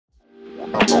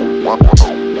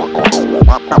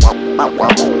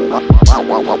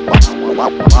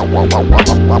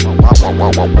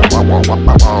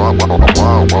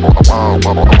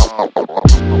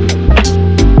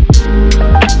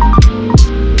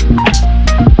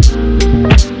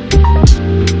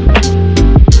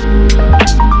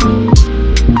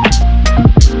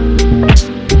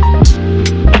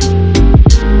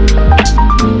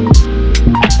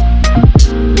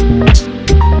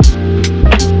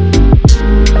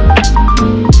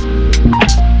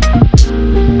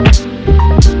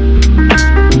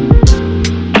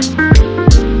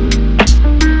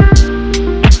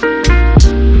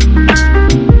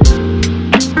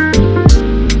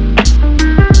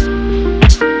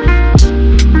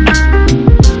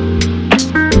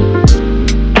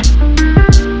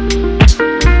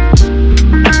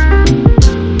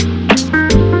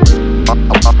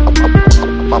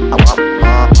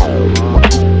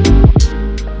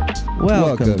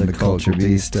Welcome to Culture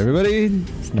Beast, everybody.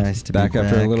 It's nice to back be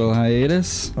after a little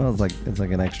hiatus. Well, it's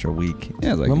like an extra week.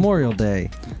 Yeah, it's like Memorial Day.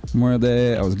 Memorial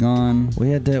Day. I was gone. We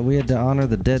had to honor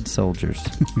the dead soldiers.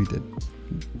 We did.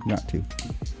 Not to.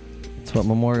 That's what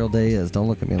Memorial Day is. Don't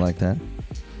look at me like that.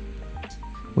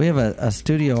 We have a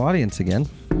studio audience again.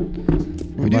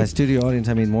 We do. By studio audience,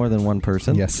 I mean more than one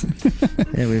person. Yes.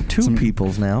 Yeah, we have two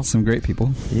peoples now. Some great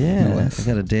people. Yeah, No less.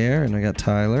 I got Adair and I got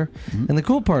Tyler. Mm-hmm. And the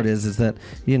cool part is that,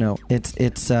 you know,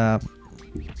 it's I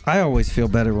always feel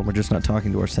better when we're just not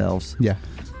talking to ourselves. Yeah.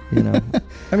 You know,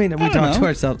 I mean, we talk know. to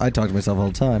ourselves. I talk to myself all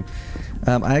the time.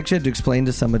 I actually had to explain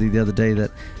to somebody the other day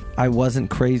that I wasn't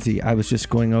crazy. I was just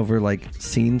going over like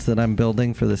scenes that I'm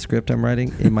building for the script I'm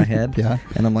writing in my head. Yeah.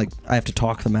 And I'm like, I have to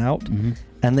talk them out. Mm-hmm.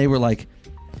 And they were like,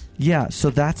 yeah, so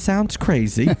that sounds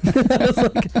crazy. I was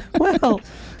like, well,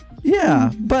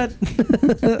 yeah, but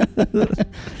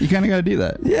You kind of got to do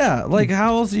that. yeah, like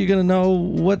how else are you going to know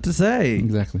what to say?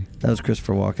 Exactly. That was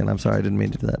Christopher Walken. I'm sorry, I didn't mean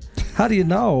to do that. How do you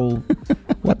know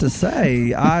what to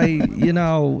say?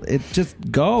 It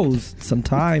just goes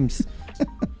sometimes.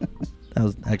 That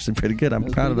was actually pretty good. I'm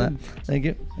proud of that. Thank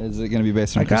you. Is it going to be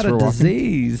based on I got Christopher a Walken?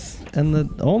 disease, and the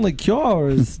only cure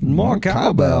is more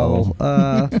cowbell.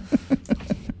 I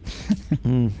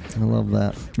love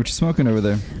that. What you smoking over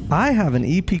there? I have an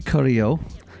Epicurio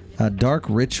Dark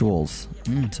Rituals.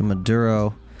 It's a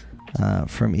Maduro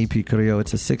from Epicurio.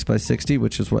 It's a 6x60,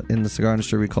 which is what in the cigar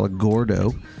industry we call a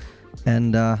Gordo.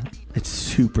 And it's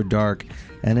super dark.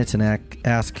 And it's an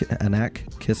ass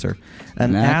kisser.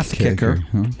 An ass kicker.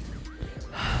 Huh?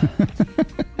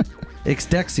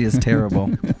 Ixdexia is terrible.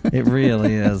 It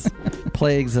really is.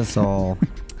 Plagues us all.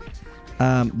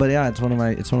 But yeah, it's one of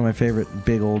my favorite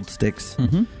big old sticks.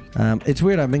 Mm-hmm. It's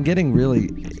weird. I've been getting really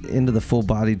into the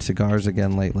full-bodied cigars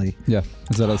again lately. Yeah.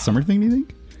 Is that a summer thing, do you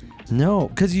think? No,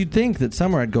 because you'd think that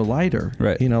summer I'd go lighter.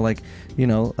 Right.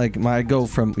 I go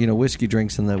from whiskey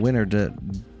drinks in the winter to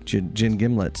gin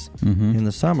gimlets Mm-hmm. in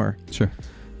the summer. Sure.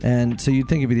 And so you'd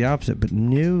think it'd be the opposite, but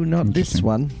no, not this Interesting.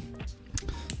 one.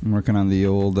 I'm working on the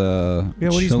old what are you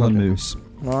Chillin' smoking? Moose.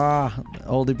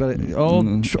 Oldie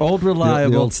but old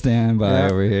reliable. The old standby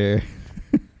Yeah. over here.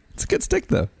 It's a good stick,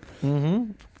 though.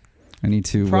 Mm-hmm. I need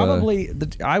to Probably,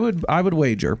 I would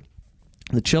wager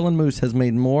the Chillin' Moose has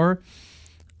made more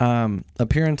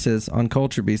appearances on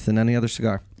Culture Beast than any other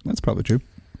cigar. That's probably true.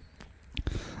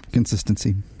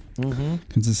 Consistency. Mm-hmm.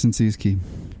 Consistency is key.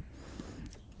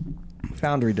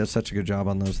 Foundry does such a good job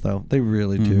on those, though. They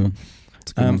really Mhm. do.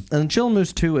 It's a good one. And Chillin'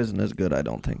 Moose 2 isn't as good, I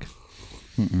don't think.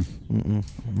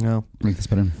 No. Make this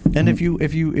better. And if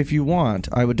you want,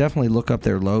 I would definitely look up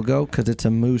their logo because it's a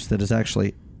moose that is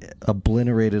actually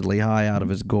obliteratedly high out of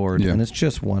his gourd, Yeah. and it's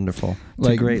just wonderful. It's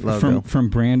a great logo. From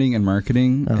branding and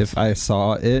marketing, Oh. if I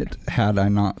saw it, had I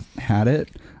not had it,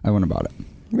 I wouldn't have bought it.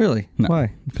 Really? No.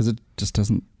 Why? Because it just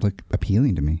doesn't look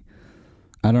appealing to me.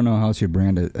 I don't know how else you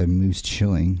brand a moose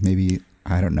chilling. Maybe,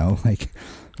 I don't know, like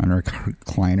on a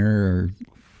recliner or...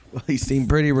 Well, he seemed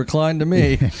pretty reclined to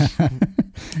me.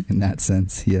 In that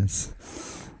sense, yes.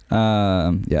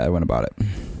 Yeah, I wouldn't have bought it.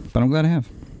 But I'm glad I have.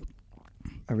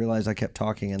 I realized I kept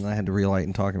talking, and then I had to relight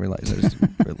and talk and realize I just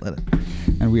let it.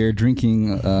 And we are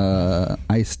drinking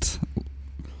iced...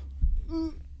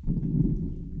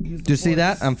 Do you see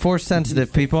that? I'm force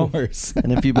sensitive, people. Force.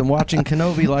 And if you've been watching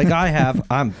Kenobi like I have,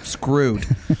 I'm screwed.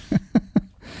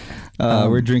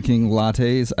 We're drinking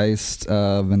lattes, iced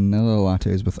vanilla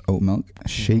lattes with oat milk,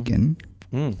 shaken.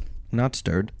 Not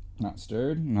stirred. Not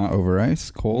stirred, not over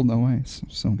ice, cold, no ice.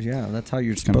 So Yeah, that's how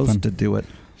you're kinda fun. supposed to do it.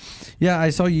 Yeah,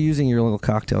 I saw you using your little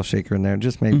cocktail shaker in there. It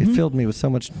just made it filled me with so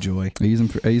much joy. I use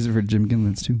it for Jim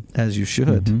Gimlets too. As you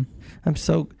should. Mhm. I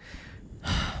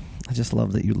just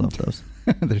love that you love those.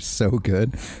 They're so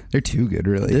good. They're too good,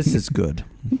 really. This is good.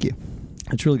 Thank you.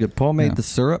 It's really good. Paul made Yeah. the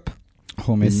syrup.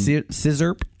 Homemade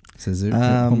Scissor.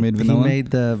 homemade vanilla. He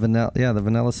made the vanilla. Yeah, the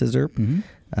vanilla scissor.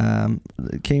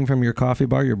 It came from your coffee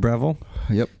bar, your Breville.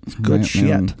 Yep. Good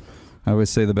shit. I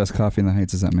always say the best coffee in the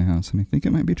Heights is at my house, and I think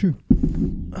it might be true.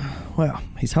 Well,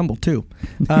 he's humble too.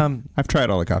 I've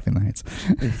tried all the coffee in the Heights.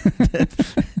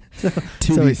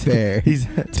 To be fair, he's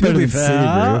it's better than City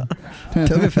Brew.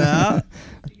 To be fair,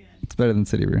 It's better than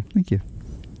City Brew. Thank you.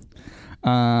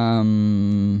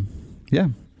 Yeah,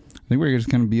 I think we're just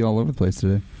going to be all over the place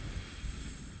today.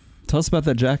 Tell us about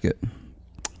that jacket.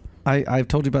 I've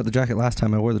told you about the jacket last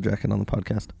time. I wore the jacket on the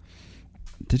podcast.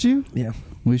 Did you? Yeah.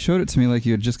 Well, you showed it to me like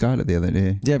you had just got it the other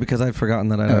day. Yeah, because I'd forgotten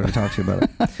that I'd already talked to you about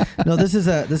it. No, this is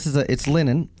it's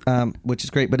linen, which is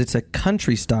great, but it's a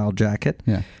country style jacket.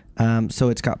 Yeah. So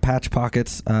it's got patch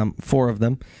pockets, 4 of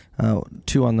them,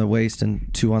 2 on the waist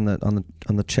and 2 on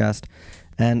the chest,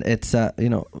 and it's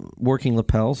working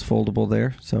lapels, foldable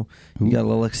there. So you got a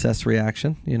little accessory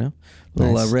action,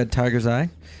 little Nice. red tiger's eye.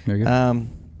 Very good.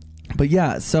 But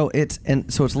yeah, so it's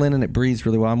linen. It breathes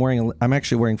really well. I'm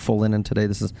actually wearing full linen today.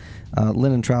 This is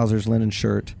linen trousers, linen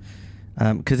shirt.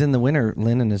 Because in the winter,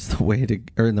 linen is the way to.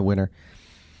 Or in the winter,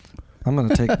 I'm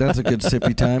gonna take. That's a good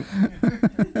sippy time.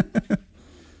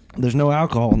 There's no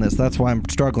alcohol in this. That's why I'm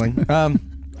struggling.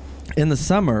 In the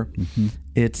summer,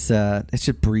 it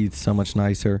just breathes so much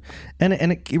nicer, and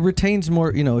it retains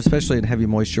more. Especially in heavy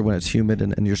moisture when it's humid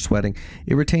and you're sweating,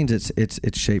 it retains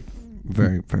its shape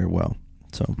very, very well.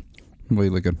 So. Well,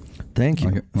 you look good. Thank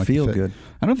you. Like Feel the fit. good.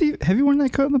 I don't think have you worn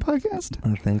that coat on the podcast?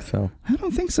 I think so. I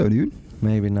don't think so, dude.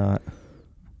 Maybe not.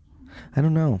 I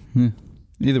don't know.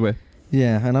 Either way,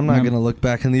 Yeah, and I'm not going to look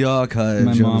back in the archives.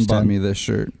 my you mom bought understand? me this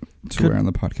shirt to wear on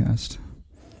the podcast.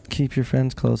 Keep your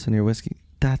friends close in your whiskey.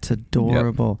 That's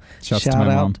adorable. Shouts to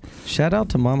my mom. Shout out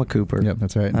to Mama Cooper. Yep,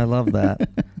 that's right. I love that.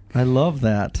 I love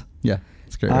that. Yeah,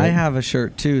 it's great. I right? have a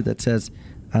shirt too that says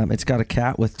it's got a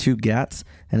cat with 2 gats,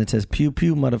 and it says "pew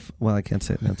pew well, I can't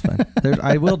say it. That's fine.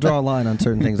 I will draw a line on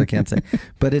certain things I can't say,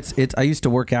 but it's. I used to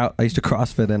work out. I used to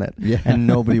CrossFit in it, and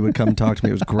nobody would come talk to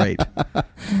me. It was great.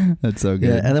 That's so good.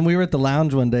 Yeah, and then we were at the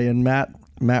lounge one day, and Matt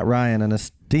Ryan, an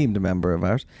esteemed member of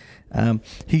ours,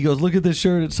 he goes, "Look at this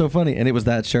shirt. It's so funny." And it was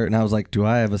that shirt, and I was like, "Do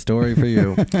I have a story for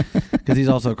you?" Because he's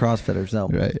also a CrossFitter. So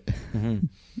Right. Mm-hmm.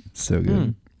 So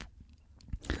good.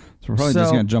 So we're probably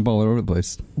just going to jump all over the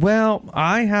place. Well,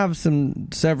 I have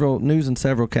several news in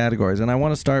several categories, and I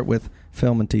want to start with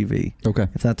film and TV. Okay.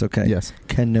 If that's okay. Yes.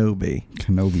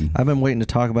 Kenobi. I've been waiting to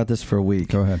talk about this for a week.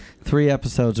 Go ahead. 3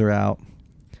 episodes are out.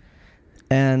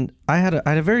 And I had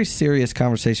a very serious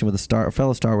conversation with a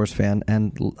fellow Star Wars fan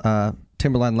and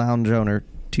Timberline Lounge owner,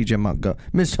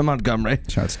 Mr. Montgomery.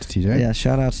 Shouts to TJ. Yeah,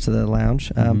 shout outs to the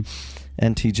lounge and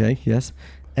TJ, yes.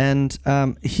 And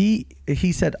he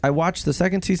said, I watched the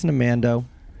 2nd season of Mando,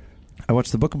 I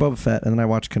watched the Book of Boba Fett, and then I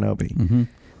watched Kenobi. Mm-hmm.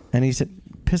 And he said,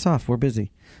 piss off, we're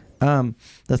busy.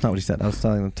 That's not what he said. I was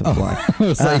telling him to fly. I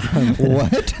was like,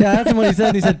 what? Yeah, that's what he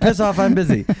said. He said, piss off, I'm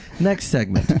busy. Next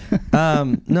segment.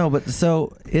 No, but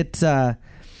so it's, and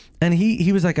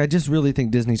he was like, I just really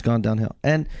think Disney's gone downhill.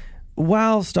 And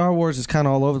while Star Wars is kind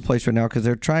of all over the place right now because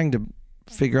they're trying to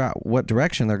figure out what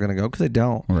direction they're going to go because they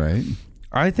don't. Right.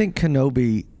 I think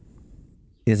Kenobi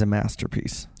is a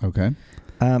masterpiece. Okay.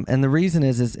 And the reason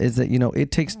is that,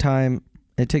 it takes time.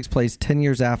 It takes place 10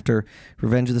 years after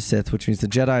Revenge of the Sith, which means the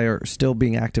Jedi are still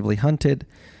being actively hunted.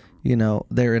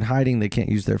 They're in hiding. They can't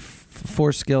use their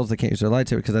force skills. They can't use their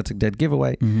lightsaber because that's a dead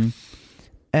giveaway. Mm-hmm.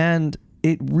 And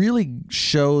it really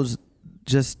shows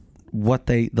just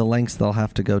the lengths they'll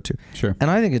have to go to. Sure.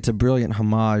 And I think it's a brilliant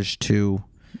homage to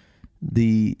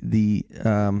the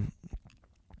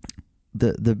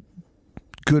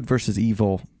good versus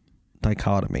evil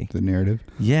dichotomy. The narrative.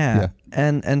 Yeah.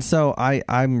 And so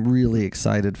I'm really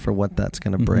excited for what that's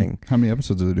going to bring. How many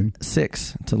episodes are they doing?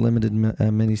 6. It's a limited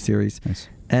miniseries. Nice.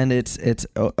 And it's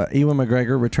Ewan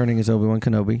McGregor returning as Obi-Wan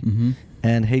Kenobi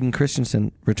and Hayden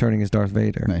Christensen returning as Darth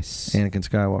Vader. Nice. Anakin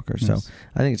Skywalker. Nice. So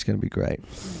I think it's going to be great.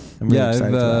 I'm really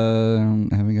excited for that.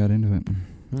 I haven't got into it.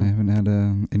 I haven't had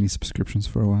any subscriptions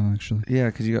for a while, actually. Yeah,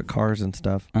 because you got cars and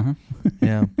stuff. Uh-huh.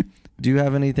 Yeah. Do you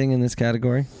have anything in this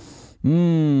category?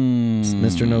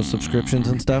 Mr. No Subscriptions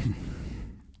and stuff?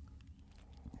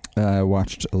 I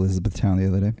watched Elizabethtown the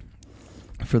other day.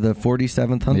 For the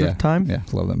 47th, 100th time? Yeah,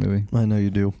 love that movie. I know you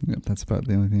do. Yep, that's about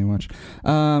the only thing I watched.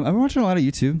 I've been watching a lot of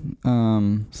YouTube.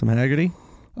 Some Haggerty?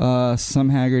 Some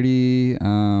Haggerty.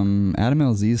 Adam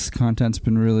LZ's content's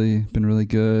been really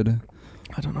good.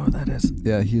 I don't know what that is.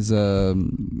 Yeah, he's a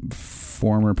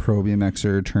former pro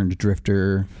BMXer turned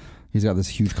drifter. He's got this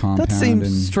huge compound. That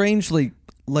seems strangely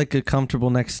like a comfortable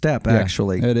next step. Yeah,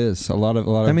 Actually, it is a lot of.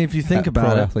 I mean, if you think about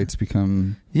pro it, athletes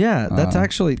become that's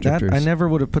actually that. drifters. I never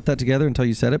would have put that together until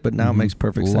you said it, but now it makes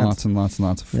perfect sense. Lots and lots and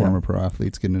lots of former pro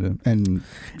athletes getting into and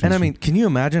I mean, can you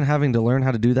imagine having to learn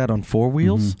how to do that on 4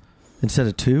 wheels instead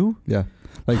of 2? Yeah,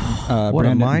 like what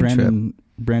a mind trip.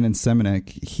 Brandon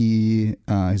Semenek, he's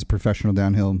a professional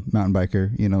downhill mountain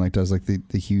biker. You know, like does like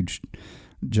the huge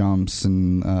jumps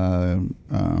and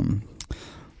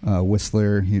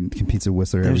Whistler. He competes at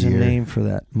Whistler There's every year. There's a name for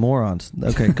that. Morons.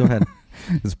 Okay, go ahead.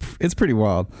 It's pretty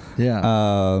wild.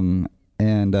 Yeah.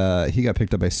 And he got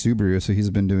picked up by Subaru, so he's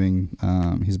been doing.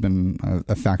 He's been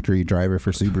a factory driver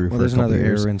for Subaru. Well, for there's a couple another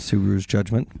years. error in Subaru's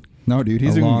judgment. No, dude,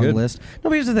 he's a doing long good. list.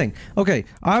 No, but here's the thing. Okay,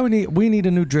 we need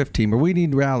a new drift team, or we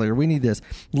need rally, or we need this.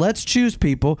 Let's choose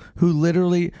people who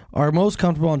literally are most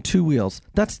comfortable on 2 wheels.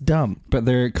 That's dumb. But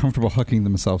they're comfortable hucking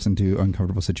themselves into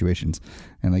uncomfortable situations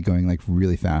and like going like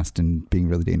really fast and being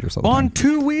really dangerous all the time. On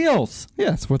 2 wheels.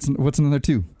 Yes. What's another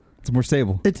 2? It's more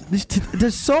stable.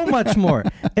 There's so much more.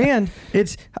 And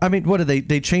it's, I mean, what did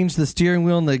they changed the steering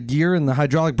wheel and the gear and the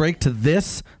hydraulic brake to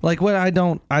this? Like, what?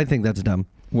 I think that's dumb.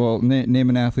 Well, name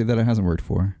an athlete that it hasn't worked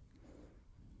for.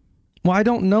 Well, I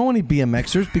don't know any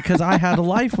BMXers because I had a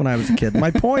life when I was a kid.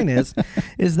 My point is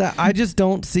that I just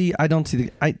don't see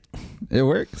It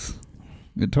works.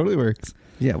 It totally works.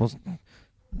 Yeah, well,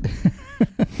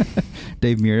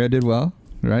 Dave Mirra did well,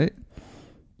 right?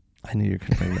 I knew you were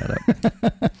going to bring that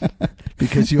up.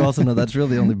 Because you also know that's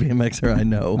really the only BMXer I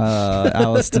know.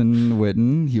 Alliston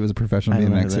Witten, he was a professional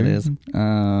BMXer.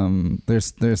 That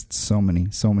is. There's so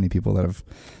many people that have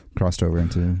crossed over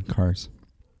into cars.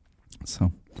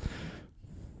 So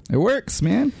it works,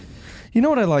 man. You know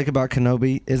what I like about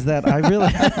Kenobi is that I really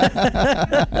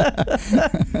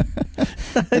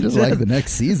I just like the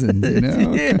next season, you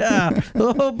know? Yeah.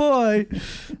 Oh boy.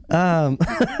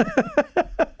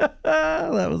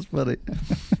 That was funny.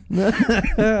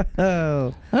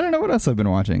 I don't know what else I've been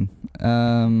watching.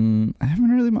 I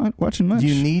haven't really watching much.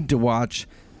 You need to watch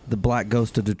The Black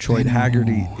Ghost of Detroit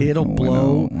Haggerty. It'll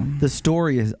blow. The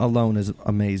story alone is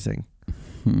amazing.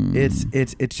 It's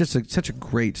just such a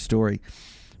great story.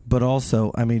 But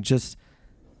also, I mean, just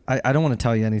I don't want to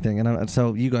tell you anything, and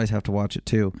so you guys have to watch it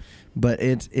too. But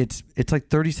it's like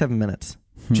 37 minutes.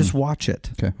 Just watch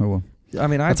it. Okay, I will. I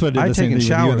mean, That's what I did. I've taken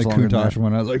showers longer than that.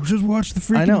 One. I was like, just watch the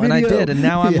freaking I know, video. and I did, and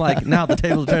now I'm like, now the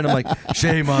table's turned. I'm like,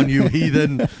 shame on you,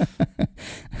 heathen.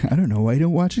 I don't know why you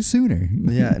don't watch it sooner.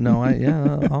 Yeah, no,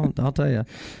 I'll tell you.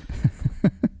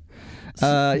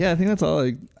 Yeah, I think that's all.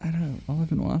 I don't know. All I've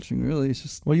been watching really is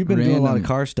just. Well, you've been doing a lot of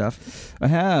car stuff. I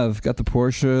have got the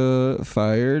Porsche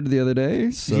fired the other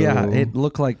day. So yeah, it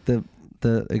looked like the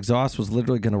exhaust was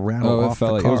literally going to rattle off the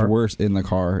car. It was worse in the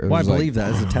car. Well, I believe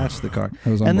that. It's attached to the car. It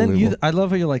was and unbelievable. then I love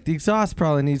how you're like, the exhaust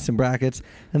probably needs some brackets.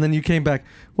 And then you came back,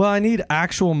 well, I need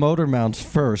actual motor mounts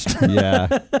first. Yeah.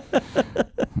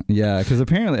 Yeah, because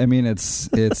apparently, I mean,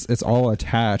 it's all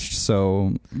attached,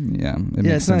 so yeah.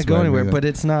 It's not going anywhere, but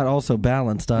it's not also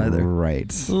balanced either.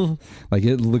 Right. Like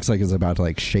it looks like it's about to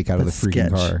like shake out of the freaking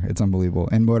car. It's unbelievable.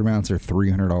 And motor mounts are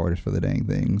 $300 for the dang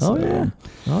thing. So.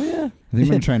 Oh yeah. I think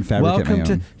I'm gonna try and fabricate my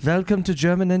own. Welcome to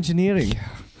German engineering. Yeah.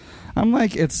 I'm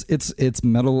like, it's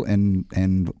metal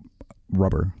and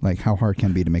rubber. Like, how hard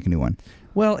can it be to make a new one?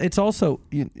 Well, it's also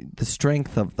the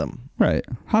strength of them. Right.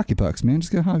 Hockey pucks, man.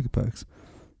 Just get hockey pucks.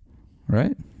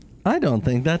 Right? I don't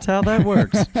think that's how that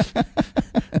works.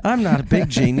 I'm not a big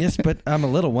genius, but I'm a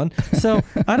little one. So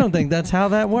I don't think that's how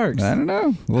that works. I don't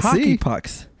know. We'll see. Hockey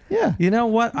pucks. Yeah. You know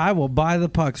what? I will buy the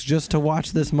pucks just to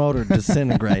watch this motor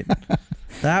disintegrate.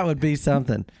 That would be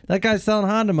something. That guy's selling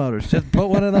Honda motors. Just put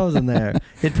one of those in there.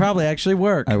 It'd probably actually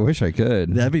work. I wish I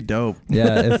could. That'd be dope.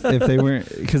 Yeah, if they weren't,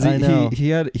 because he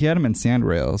had them in sand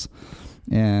rails,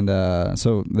 and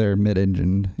so they're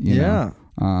mid-engined. You know?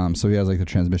 So he has like the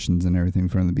transmissions and everything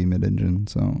from the B mid-engine.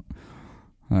 So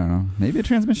I don't know. Maybe a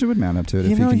transmission would mount up to it.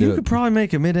 You could probably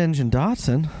make a mid-engine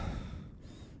Datsun.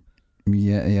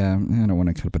 Yeah. I don't want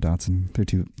to cut up a Datsun.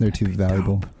 They're too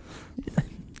valuable.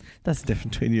 That's the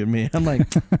difference between you and me. I'm like,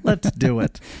 let's do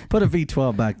it. Put a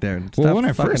V12 back there. And well, when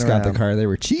I first got the car, they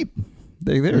were cheap.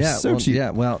 They were so cheap.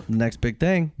 Yeah. Well, next big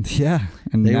thing. Yeah,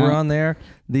 and they were on there.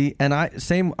 I've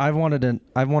wanted a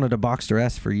Boxster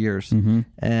S for years,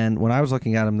 and when I was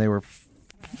looking at them, they were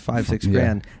 $5-6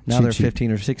 grand. Now they're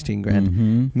 15 or 16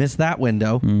 grand. Missed that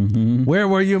window. Where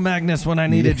were you, Magnus, when I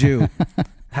needed you?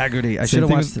 Haggerty. I should have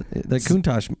watched the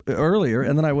Countach earlier,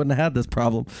 and then I wouldn't have had this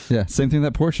problem. Yeah, same thing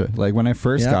with that Porsche. Like when I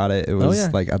first got it, it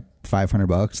was like a $500,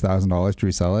 $1,000 to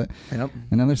resell it. Yep.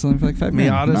 And now they're selling for like $5,000.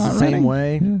 Miata's the same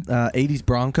way. Yeah. 80s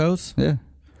Broncos. Yeah.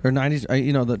 Or 90s.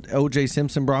 The O.J.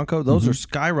 Simpson Bronco. Those are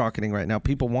skyrocketing right now.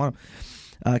 People want them.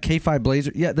 K5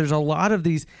 Blazer. Yeah, there's a lot of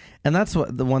these, and that's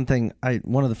what one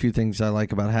of the few things I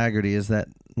like about Hagerty is that,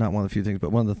 not one of the few things,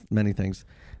 but one of the many things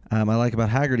I like about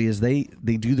Hagerty is they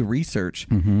do the research,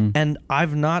 and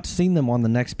I've not seen them on the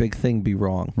next big thing be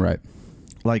wrong. Right.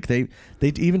 Like they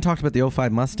even talked about the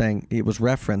 05 Mustang. It was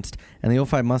referenced, and the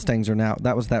 05 Mustangs are now,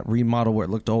 that was that remodel where it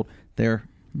looked old. They're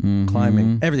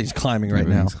climbing. Everything's climbing right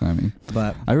now. Climbing.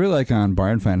 But I really like on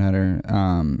Barn Find Hunter.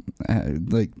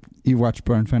 Like, you watched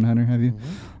Barn Find Hunter? Have you?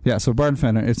 Yeah. So Barn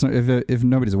Find Hunter. It's if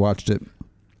nobody's watched it,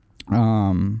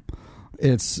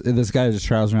 it's this guy just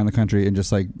travels around the country and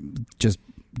just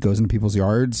goes into people's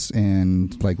yards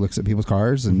and like looks at people's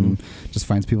cars and just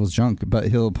finds people's junk. But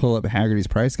he'll pull up Hagerty's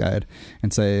price guide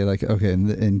and say, like, okay,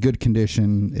 in good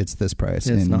condition, it's this price.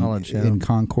 It's knowledge. Yeah. In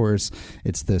concourse,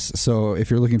 it's this. So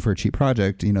if you're looking for a cheap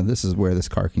project, this is where this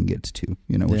car can get to.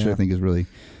 Which I think is really,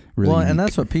 really well. Unique. And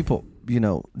that's what people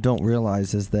don't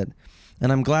realize is that.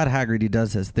 And I'm glad Hagerty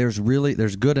does this. There's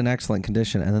good and excellent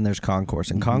condition, and then there's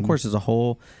concourse. And concourse is a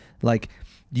whole, like,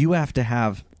 you have to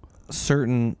have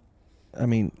certain,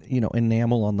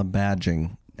 enamel on the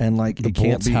badging, and like the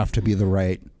bolts have to be the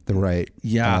right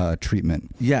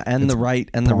treatment. Yeah, and it's the right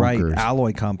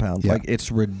alloy compound. Yeah. Like,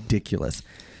 it's ridiculous.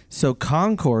 So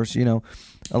concourse, a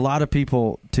lot of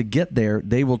people, to get there,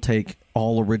 they will take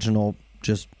all original,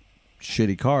 just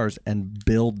shitty cars and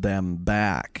build them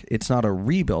back. It's not a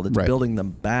rebuild, it's building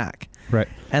them back. Right.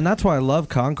 And that's why I love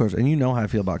concourse, and you know how I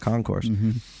feel about concourse.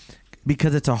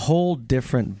 Because it's a whole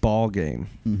different ball game.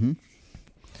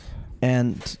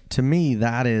 And to me,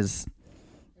 that is,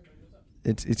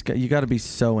 it's you got to be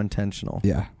so intentional.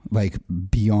 Yeah, like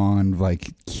beyond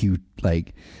like cute,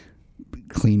 like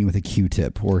cleaning with a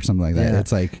Q-tip or something like that. Yeah.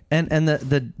 It's like, and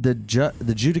the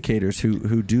adjudicators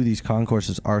who do these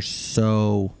concourses are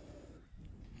so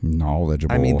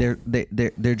knowledgeable. I mean,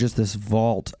 they're just this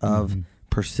vault of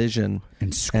precision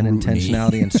and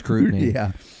intentionality and scrutiny.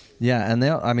 Yeah, and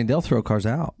they'll throw cars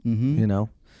out.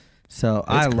 So it's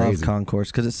I love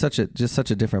concourse because it's such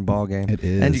a different ball game. It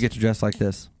is, and you get to dress like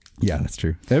this. Yeah, that's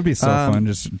true. That would be so fun.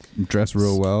 Just dress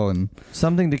real well and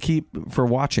something to keep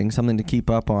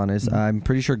up on is I'm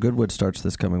pretty sure Goodwood starts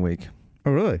this coming week.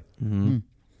 Oh, really? I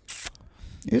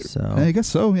guess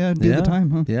so. Yeah, it'd be the time,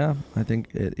 huh? Yeah, I think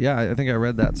I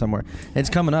read that somewhere. It's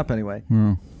coming up anyway.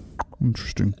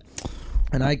 Interesting.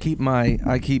 And I keep my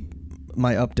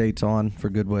updates on for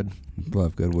Goodwood.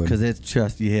 Love Goodwood because it's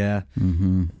just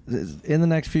in the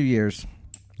next few years,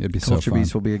 it'd be Culture so fun.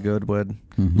 Beast will be a Goodwood.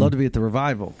 Love to be at the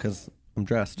revival because I'm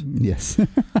dressed. Yes.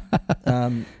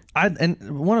 And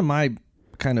one of my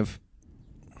kind of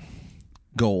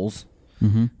goals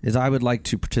is I would like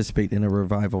to participate in a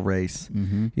revival race.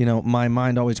 My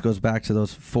mind always goes back to the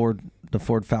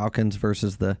Ford Falcons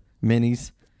versus the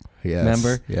Minis. Yes.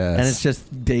 Remember? Yes. And it's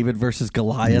just David versus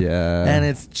Goliath. Yeah. And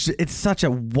it's such a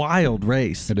wild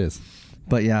race. It is.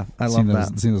 But yeah, I love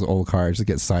that. Seeing those old cars that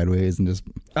get sideways and just.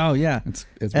 Oh yeah.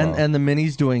 It's and the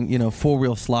Minis doing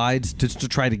 4-wheel slides to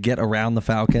try to get around the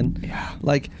Falcon. Yeah.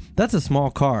 Like, that's a small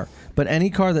car, but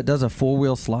any car that does a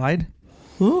 4-wheel slide.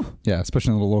 Ooh. Yeah,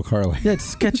 especially in a little car like. Yeah, it's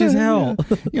sketchy as hell.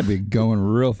 You gotta be going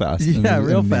real fast. Yeah,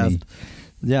 real fast.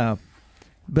 Yeah,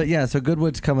 but yeah, so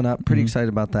Goodwood's coming up. Pretty excited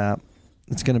about that.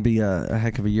 It's going to be a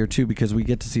heck of a year too because we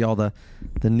get to see all the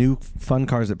new fun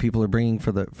cars that people are bringing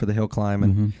for the hill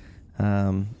climb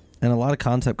and a lot of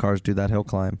concept cars do that hill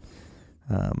climb.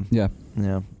 Yeah,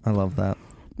 I love that.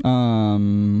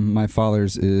 My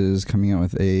father's is coming out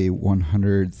with a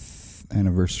 100th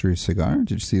anniversary cigar.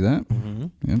 Did you see that?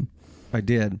 Yeah, I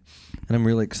did, and I'm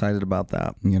really excited about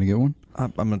that. You gonna get one?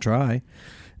 I'm gonna try.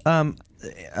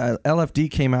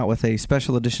 LFD came out with a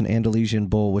special edition Andalusian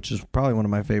Bull, which is probably one of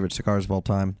my favorite cigars of all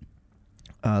time.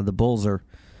 The Bulls are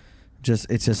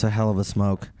it's just a hell of a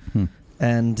smoke.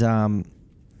 And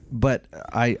but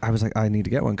I was like, I need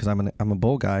to get one because I'm a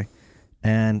Bull guy,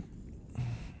 and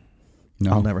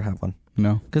I'll never have one.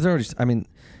 No, because they're already.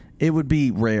 It would be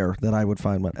rare that I would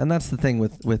find one, and that's the thing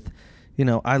with.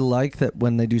 I like that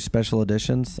when they do special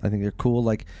editions. I think they're cool.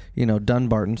 Like,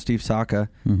 Dunbarton, Steve Saka,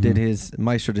 did his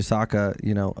Maestro de Saka,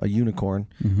 a unicorn,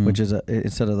 which is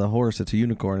instead of the horse, it's a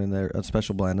unicorn, and they're a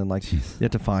special blend. And like, you have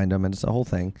to find them, and it's a whole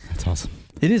thing. That's awesome.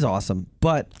 It is awesome,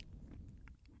 but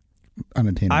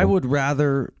unattainable. I would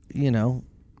rather,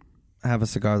 have a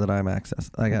cigar that I have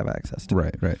access to.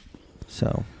 Right.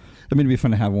 So, it'd be fun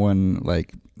to have one,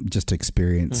 like, just to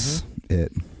experience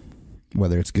it.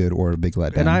 Whether it's good or a big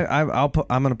letdown. And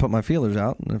I'm going to put my feelers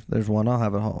out, and if there's one, I'll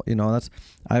have it all.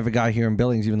 I have a guy here in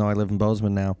Billings, even though I live in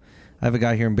Bozeman now. I have a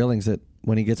guy here in Billings that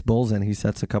when he gets bowls in, he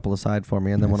sets a couple aside for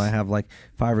me, and then when I have like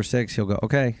 5 or 6, he'll go,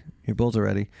 okay, your bowls are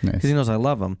ready, because he knows I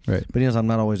love them, right? But he knows I'm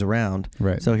not always around,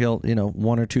 right? So he'll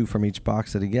 1 or 2 from each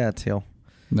box that he gets, he'll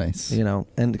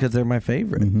and because they're my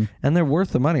favorite, and they're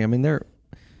worth the money. I mean, they're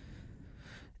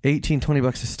 $18-20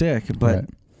 a stick, but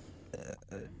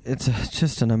it's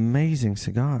just an amazing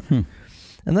cigar.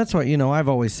 And that's why, I've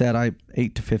always said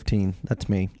 8 to 15. That's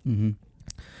me.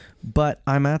 But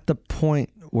I'm at the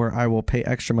point where I will pay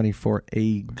extra money for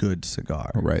a good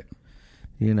cigar. Right.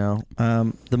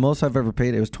 The most I've ever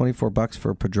paid, it was $24 for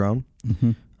a Padron.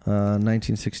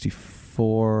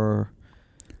 1964.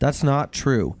 That's not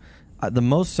true. The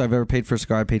most I've ever paid for a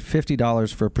cigar, I paid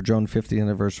 $50 for a Padron 50th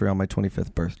anniversary on my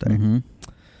 25th birthday.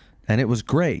 And it was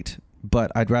great,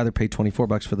 but I'd rather pay $24 for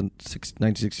the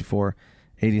 1964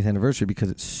 80th anniversary because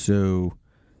it's so...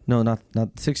 No, not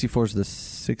 64 is the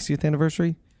 60th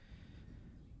anniversary?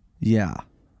 Yeah.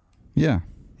 Yeah.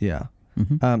 Yeah.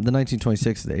 The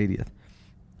 1926 is the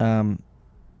 80th.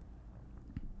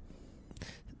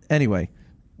 Anyway,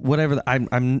 whatever.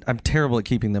 I'm terrible at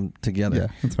keeping them together. Yeah,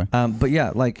 that's fine. But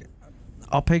yeah, like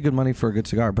I'll pay good money for a good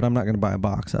cigar, but I'm not going to buy a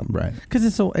box of them, right? Because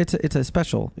it's a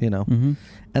special, and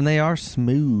they are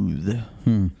smooth.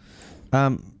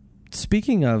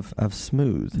 Speaking of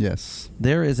smooth, yes,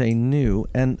 there is a new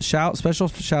and special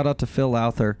shout out to Phil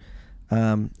Lowther,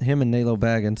 him and Nalo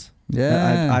Baggins.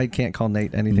 Yeah, I can't call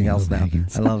Nate anything else now.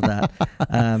 I love that.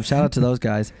 Shout out to those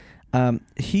guys.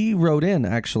 He wrote in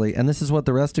actually, and this is what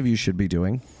the rest of you should be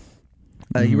doing.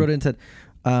 He wrote in and said,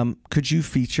 "Could you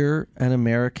feature an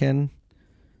American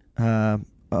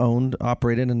owned,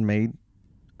 operated, and made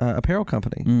apparel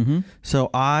company?" So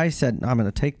I said, I'm going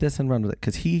to take this and run with it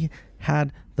because he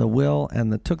had the will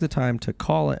and took the time to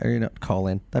call it, or call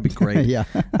in. That'd be great. Yeah.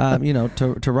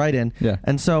 To write in. Yeah.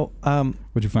 And so,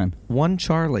 what'd you find? One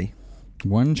Charlie.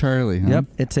 One Charlie. Huh? Yep.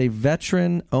 It's a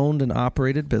veteran owned and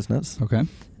operated business. Okay.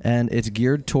 And it's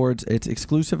geared towards its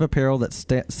exclusive apparel that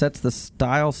sets the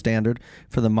style standard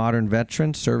for the modern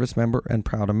veteran, service member, and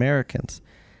proud Americans.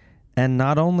 And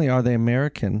not only are they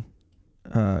American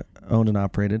owned and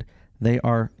operated, they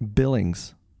are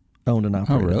Billings owned and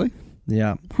operated. Oh, really?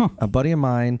 Yeah. Huh. A buddy of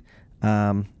mine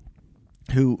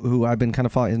who I've been kind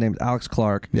of following, his name is Alex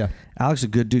Clark. Yeah. Alex is a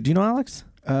good dude. Do you know Alex?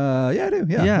 Yeah, I do.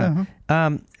 Yeah.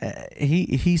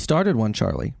 He started One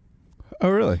Charlie. Oh,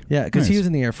 really? Yeah, because he was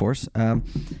in the Air Force.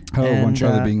 One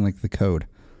Charlie being like the code.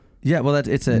 Yeah, well,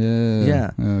 it's a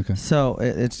yeah. Oh, okay. So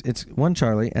it's One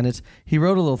Charlie, and he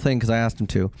wrote a little thing because I asked him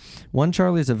to. One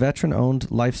Charlie is a veteran-owned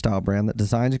lifestyle brand that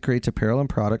designs and creates apparel and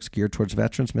products geared towards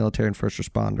veterans, military, and first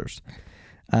responders.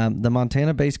 The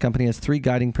Montana-based company has 3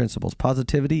 guiding principles: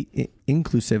 positivity,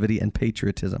 inclusivity, and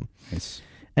patriotism. Nice.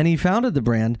 And he founded the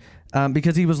brand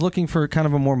because he was looking for kind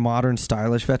of a more modern,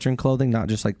 stylish veteran clothing, not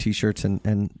just like T-shirts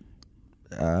and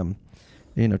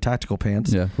tactical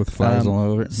pants. Yeah, with flowers all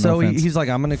over it. So he's like,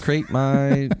 I'm going to create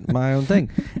my own thing.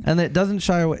 And it doesn't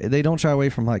shy away. They don't shy away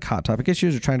from like hot topic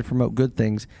issues or trying to promote good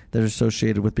things that are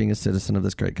associated with being a citizen of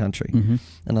this great country.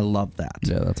 And I love that.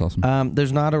 Yeah, that's awesome.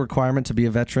 There's not a requirement to be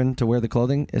a veteran to wear the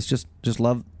clothing. It's just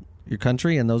love your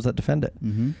country and those that defend it.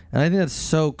 And I think that's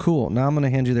so cool. Now I'm going to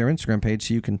hand you their Instagram page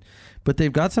so you can, but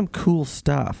they've got some cool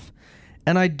stuff.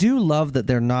 And I do love that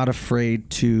they're not afraid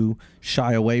to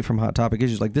shy away from hot topic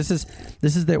issues. Like this is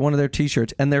one of their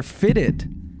T-shirts, and they're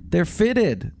fitted. They're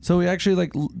fitted, so we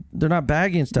actually they're not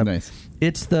baggy and stuff. Nice.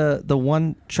 It's the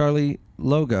One Charlie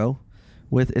logo,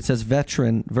 with it says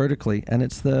veteran vertically, and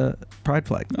it's the pride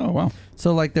flag. Oh wow!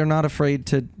 So they're not afraid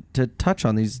to touch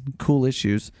on these cool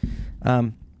issues.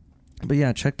 But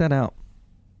yeah, check that out.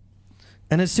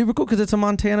 And it's super cool because it's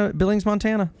a Billings,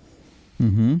 Montana.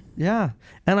 Yeah,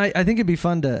 and I think it'd be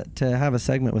fun to have a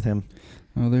segment with him.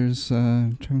 Oh, there's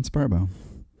Trevin Sparbo.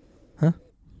 Huh?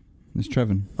 There's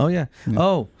Trevin. Oh yeah.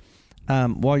 Oh,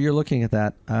 while you're looking at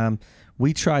that,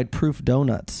 we tried Proof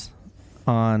Donuts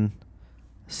on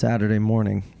Saturday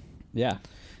morning. Yeah.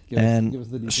 Give us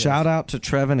the details. Shout out to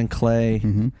Trevin and Clay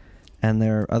and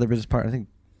their other business partner. I think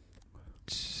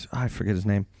I forget his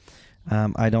name.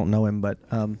 I don't know him, but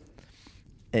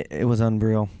it was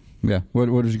unreal. Yeah.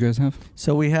 What did you guys have?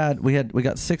 So we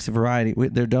got 6 variety.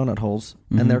 Their donut holes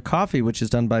and their coffee, which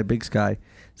is done by Big Sky.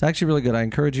 It's actually really good. I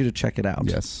encourage you to check it out.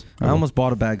 Yes. I almost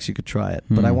bought a bag so you could try it,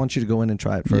 but I want you to go in and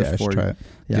try it first. Yeah, I should try it.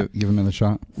 Yeah. Give him another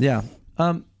shot. Yeah.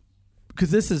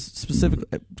 Because this is specific.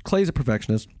 Clay's a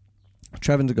perfectionist.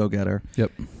 Trevin's a go-getter.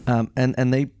 Yep.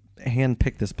 And they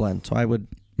hand-picked this blend, so I would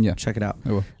check it out.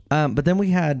 I will. But then we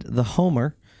had the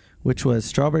Homer, which was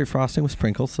strawberry frosting with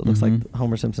sprinkles. So it looks like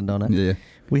Homer Simpson donut. Yeah.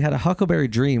 We had a Huckleberry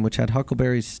Dream, which had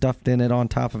huckleberries stuffed in it, on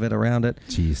top of it, around it.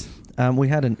 Jeez. We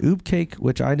had an Oop Cake,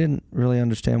 which I didn't really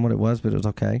understand what it was, but it was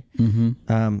okay.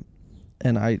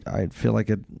 And I feel like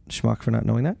a schmuck for not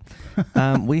knowing that.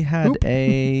 We had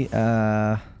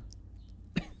a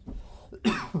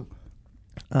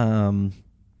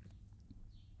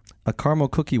caramel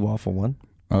cookie waffle one.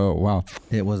 Oh, wow.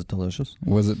 It was delicious.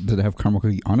 Did it have caramel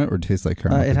cookie on it or taste like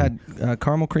caramel cookie? It had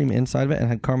caramel cream inside of it and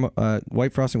had caramel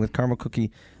white frosting with caramel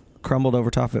cookie crumbled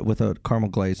over top of it with a caramel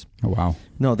glaze. Oh, wow.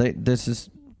 No, this is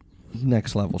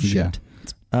next level shit.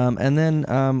 Yeah. And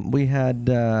then we had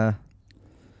a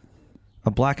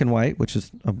black and white, which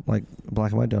is like a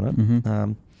black and white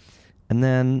donut. And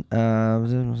then,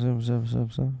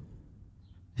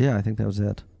 yeah, I think that was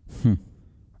it.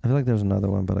 I feel like there was another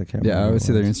one, but I can't remember. Yeah, I always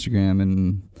see their Instagram,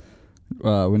 and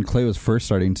when Clay was first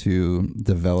starting to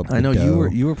develop the I know dough,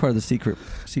 you were part of the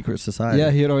secret society.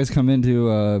 Yeah, he would always come into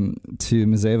to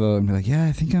Mazevo and be like, "Yeah,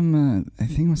 I think I'm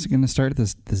going to start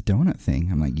this donut thing."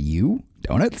 I'm like, "You?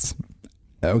 Donuts?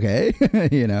 Okay."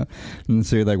 You know. And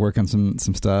so he'd like work on some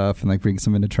stuff and like bring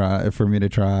some in to try for me to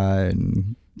try,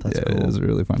 and that's cool. It was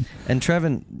really fun. And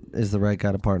Trevin is the right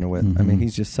guy to partner with. I mean,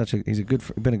 he's just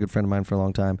been a good friend of mine for a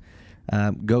long time.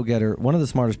 Go-getter, one of the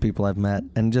smartest people I've met,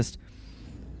 and just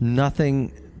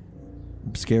nothing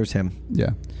scares him.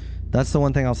 Yeah. That's the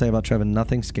one thing I'll say about Trevin.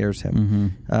 Nothing scares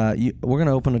him. We're going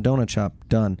to open a donut shop.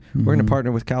 Done. We're going to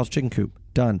partner with Cal's Chicken Coop.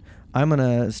 Done. I'm going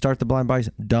to start the Blind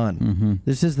Bison. Done.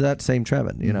 This is that same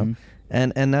Trevin, you know?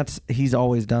 And he's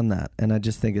always done that. And I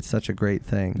just think it's such a great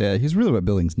thing. Yeah, he's really what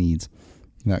Billings needs.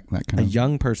 That kind of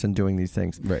young person doing these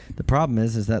things. Right. The problem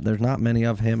is that there's not many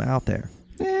of him out there.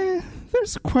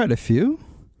 There's quite a few.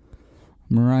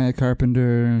 Mariah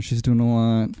Carpenter, she's doing a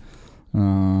lot.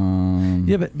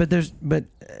 Yeah, but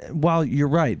while you're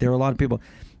right, there are a lot of people.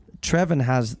 Trevin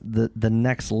has the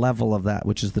next level of that,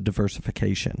 which is the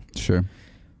diversification. Sure.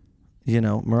 You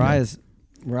know, Mariah's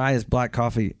Black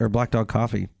Coffee or Black Dog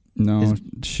Coffee. No,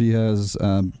 she has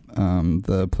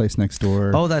the place next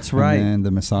door. Oh, that's right. And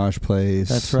the massage place.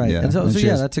 That's right. Yeah. And so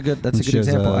that's a good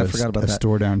example. I forgot about that.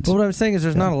 Store down. But what I was saying is,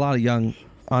 there's not a lot of young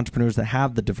entrepreneurs that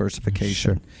have the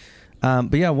diversification. Sure.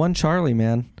 But yeah, One Charlie,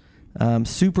 man,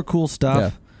 super cool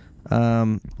stuff.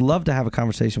 Yeah. Love to have a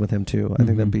conversation with him too. I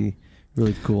think that'd be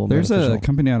really cool. There's a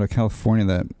company out of California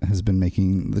that has been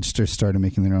just started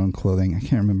making their own clothing. I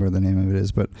can't remember what the name of it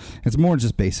is, but it's more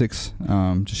just basics,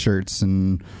 just shirts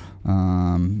and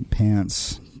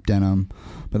pants, denim.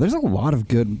 But there's a lot of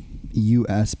good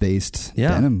U.S. based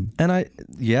denim.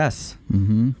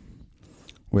 And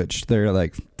which they're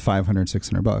like $500,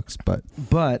 $600, but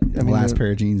I mean, the last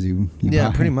pair of jeans you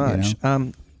buy, pretty much. You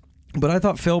know? But I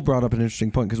thought Phil brought up an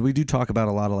interesting point, because we do talk about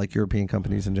a lot of like European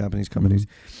companies and Japanese companies,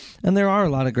 and there are a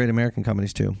lot of great American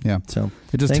companies too. Yeah, so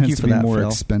it just tends to be more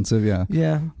expensive.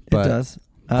 Yeah, but it does.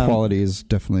 Quality is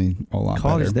definitely a lot better.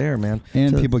 Quality's there, man,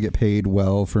 and people get paid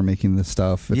well for making this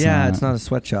stuff. It's not a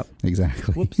sweatshop.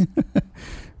 Exactly. Whoops.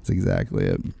 That's exactly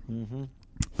it.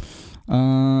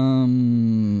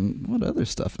 What other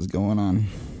stuff is going on?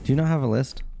 Do you not have a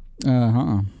list?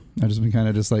 I just been kind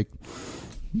of just like.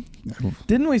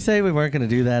 Didn't we say we weren't going to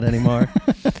do that anymore?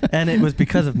 And it was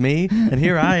because of me. And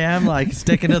here I am, like,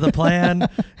 sticking to the plan.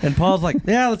 And Paul's like,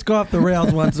 yeah, let's go off the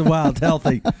rails once in a while. It's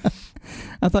healthy.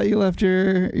 I thought you left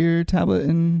your tablet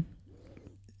in.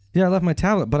 Yeah, I left my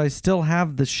tablet, but I still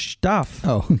have the stuff.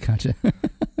 Oh, gotcha.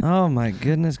 Oh, my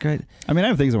goodness, great. I mean, I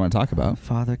have things I want to talk about.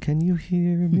 Father, can you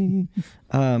hear me?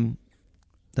 That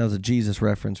was a Jesus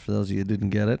reference for those of you who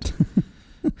didn't get it.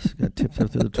 Just got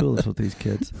tiptoed through the tulips with these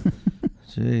kids.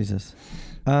 Jesus.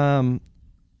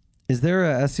 Is there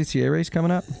a SCCA race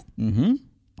coming up?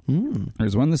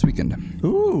 There's one this weekend.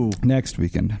 Ooh. Next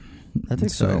weekend. That's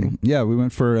exciting. So, yeah, we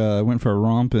went for a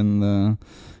romp in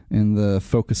the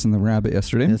Focus and the Rabbit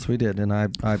yesterday. Yes, we did, and I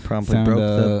promptly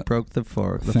broke the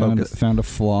Focus. Found a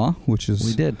flaw, which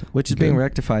is being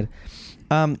rectified.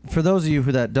 For those of you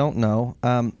that don't know,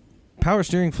 power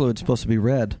steering fluid is supposed to be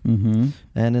red, and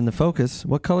in the Focus,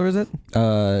 what color is it?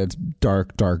 It's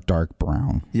dark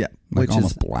brown. Yeah, like which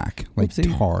almost is black, like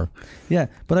tar. Yeah,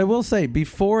 but I will say,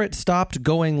 before it stopped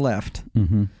going left,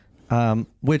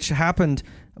 which happened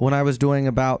when I was doing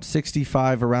about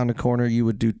 65 around a corner, you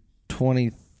would do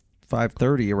 25,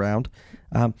 30 around.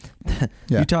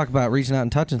 You talk about reaching out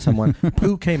and touching someone.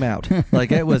 Poo came out.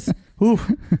 Like it was,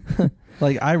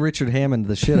 like I Richard Hammond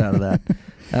the shit out of that.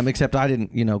 Except I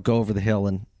didn't, go over the hill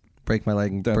and break my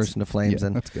leg and burst into flames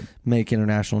and make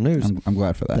international news. I'm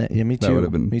glad for that. Yeah, me too. That would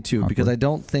have been me too. Awkward. Because I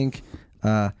don't think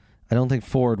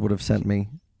Ford would have sent me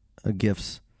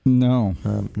gifts. No.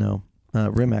 No.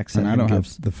 Rimac sent and I don't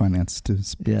gifts. have the finance to.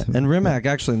 And Rimac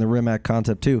actually in the Rimac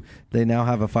concept too. They now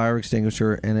have a fire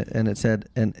extinguisher, and it said,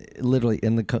 and literally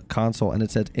in the console, and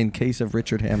it said, "In case of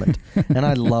Richard Hammond," and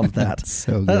I love that.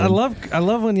 So good. I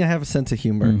love when you have a sense of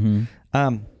humor.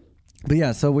 Mm-hmm. But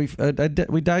yeah, so we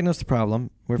diagnosed the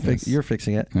problem. You're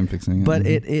fixing it. I'm fixing it. But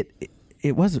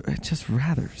it was just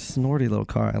rather snorty little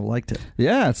car. I liked it.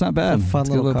 Yeah, it's not bad. It's a fun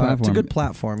little car. Platform. It's a good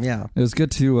platform. Yeah. It was good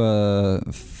to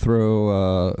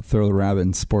throw the rabbit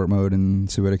in sport mode and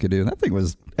see what it could do. That thing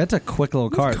was. That's a quick little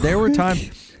car. There were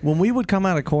times when we would come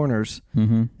out of corners,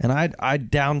 mm-hmm. and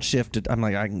I'd downshifted. I'm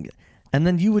like, I can get. And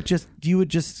then you would just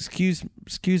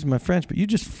excuse my French, but you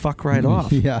just fuck right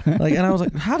off. Yeah. Like, and I was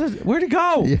like, where'd it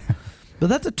go? Yeah. But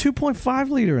that's a 2.5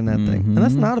 liter in that thing, and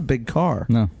that's not a big car.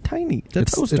 No, tiny.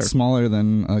 It's toaster. It's smaller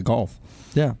than a Golf.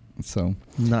 Yeah. So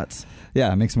nuts.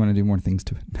 Yeah, it makes me want to do more things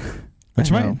to it.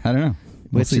 Which I don't know.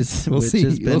 We'll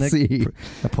see.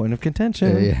 A point of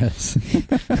contention. Yes.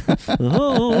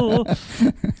 Well,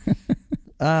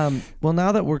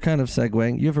 now that we're kind of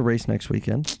segueing, you have a race next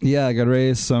weekend. Yeah, I got a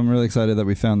race, so I'm really excited that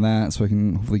we found that, so I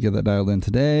can hopefully get that dialed in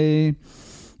today.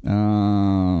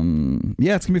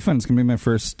 Yeah, it's gonna be fun. It's gonna be my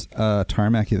first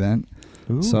tarmac event.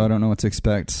 Ooh. So I don't know what to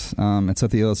expect. It's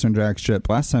at the Yellowstone Drag Strip.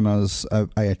 Last time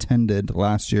I attended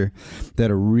last year, they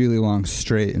had a really long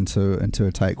straight into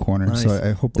a tight corner. Nice. So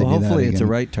I hope they do that hopefully again. It's a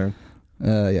right turn.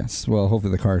 Yes. Well,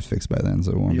 hopefully the car's fixed by then,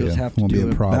 so it won't You'll be have to be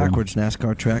a problem. Backwards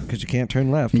NASCAR track because you can't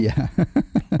turn left. Yeah.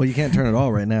 Well, you can't turn at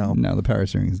all right now. No, the power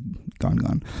steering is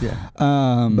gone. Yeah.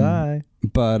 Bye.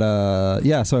 But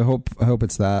yeah, so I hope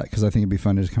it's that, because I think it'd be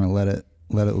fun to just kind of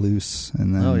let it loose,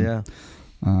 and then. Oh yeah.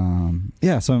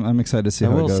 Yeah, so I'm excited to see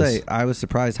how it goes. I will say, I was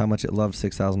surprised how much it loved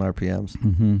 6,000 RPMs.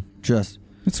 Mm-hmm.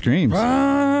 It screams.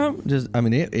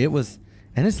 It was,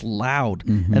 and it's loud.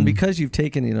 Mm-hmm. And because you've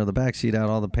taken, the back seat out,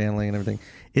 all the paneling and everything,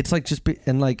 it's like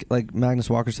like Magnus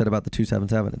Walker said about the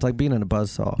 277, it's like being in a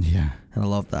buzzsaw. Yeah. And I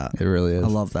love that. It really is. I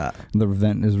love that. The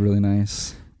vent is really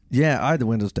nice. Yeah, I had the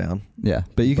windows down. Yeah,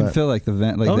 but you can feel like the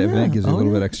vent, the vent gives you a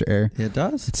little bit extra air. It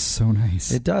does. It's so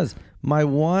nice. It does. My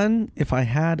if I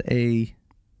had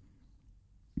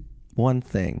one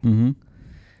thing, mm-hmm.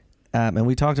 And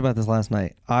we talked about this last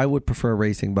night, I would prefer a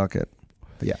racing bucket.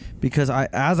 Yeah. Because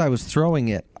as I was throwing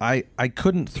it, I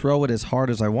couldn't throw it as hard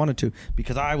as I wanted to,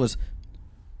 because I was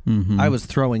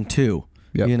throwing too.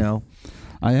 Yep.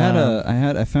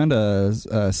 I found a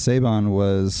Saban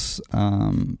was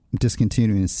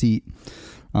discontinuing a seat,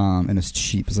 and it's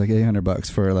cheap. It's like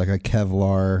 $800 for like a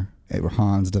Kevlar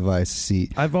Hans device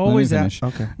seat. I've always asked.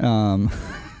 Okay.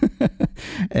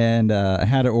 And I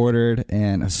had it ordered,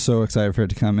 and I was so excited for it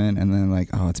to come in, and then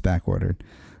it's back ordered,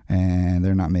 and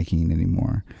they're not making it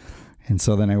anymore. And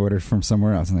so then I ordered from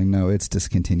somewhere else. I'm like, no, it's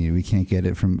discontinued. We can't get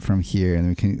it from here.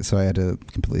 And so I had to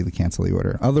completely cancel the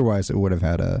order. Otherwise, it would have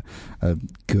had a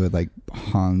good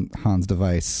Hans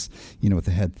device, with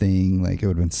the head thing. It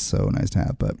would have been so nice to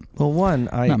have. But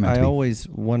I always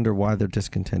wonder why they're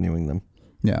discontinuing them.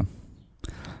 Yeah.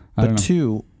 But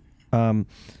two,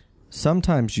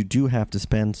 sometimes you do have to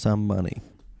spend some money.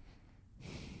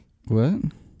 What?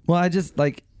 Well, I just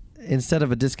instead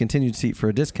of a discontinued seat for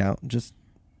a discount,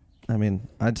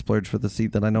 I'd splurge for the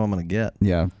seat that I know I'm going to get.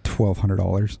 Yeah,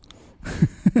 $1,200.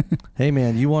 Hey,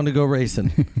 man, you want to go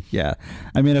racing? Yeah.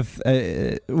 If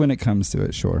when it comes to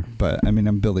it, sure. But,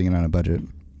 I'm building it on a budget.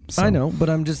 So. I know, but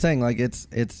I'm just saying, it's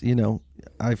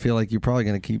I feel like you're probably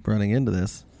going to keep running into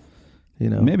this.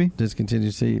 Maybe.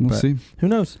 Discontinued seat. We'll see. Who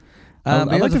knows?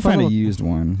 I'd like to find a used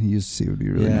one. A used seat would be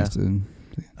really nice to...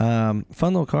 Fun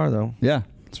little car, though. Yeah,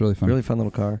 it's really fun. Really fun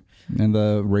little car. And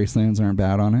the race lands aren't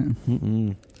bad on it.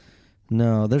 Mm-mm.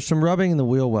 No, there's some rubbing in the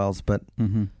wheel wells, but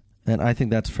mm-hmm. and I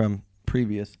think that's from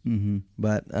previous. Mm-hmm.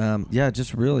 But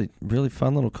just really, really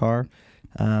fun little car.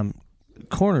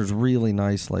 Corners really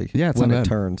nicely. Yeah, it's when not it bad.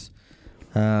 turns.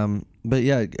 But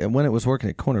yeah, when it was working,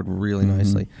 it cornered really mm-hmm.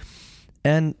 nicely.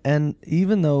 And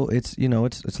even though it's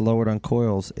it's lowered on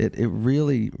coils, it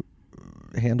really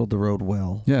handled the road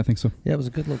well. Yeah, I think so. Yeah, it was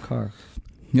a good little car.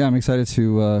 Yeah, I'm excited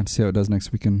to see how it does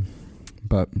next weekend.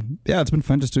 But yeah, it's been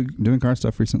fun just doing car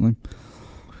stuff recently.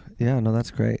 Yeah, no,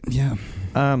 that's great. Yeah.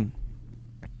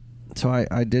 So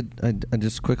I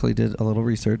just quickly did a little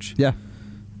research. Yeah.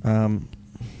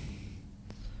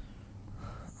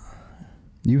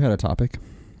 You had a topic.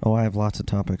 Oh, I have lots of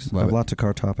topics. I have lots of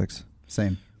car topics.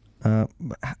 Same. I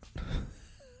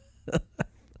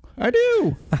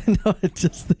do. I know. It's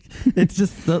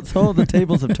just that's all the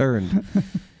tables have turned.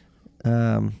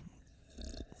 Let's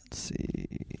see.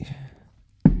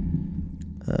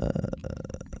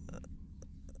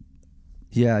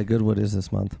 Yeah, Goodwood is this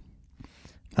month.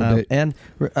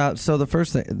 So the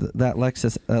first thing, that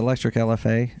Lexus electric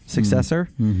LFA successor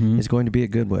is going to be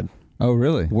at Goodwood. Oh,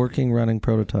 really? Working, running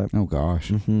prototype. Oh,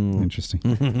 gosh. Interesting.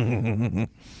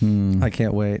 I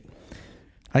can't wait.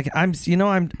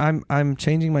 I'm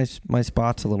changing my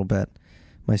spots a little bit,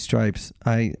 my stripes.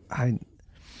 I'm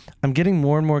getting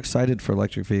more and more excited for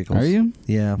electric vehicles. Are you?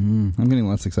 Yeah. I'm getting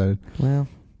less excited. Well,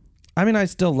 I mean, I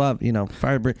still love,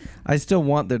 Firebird. I still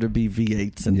want there to be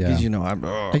V8s, and because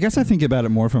I guess I think about it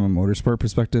more from a motorsport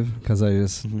perspective because I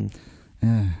just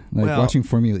watching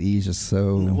Formula E is just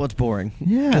so. Well, it's boring.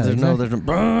 Yeah, because there's no,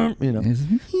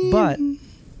 But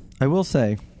I will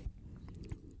say,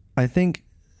 I think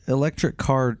electric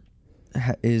car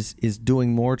is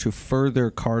doing more to further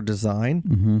car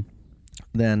design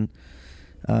than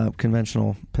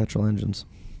conventional petrol engines.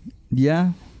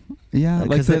 Yeah. Yeah,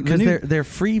 because they're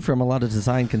free from a lot of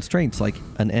design constraints, like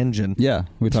an engine. Yeah,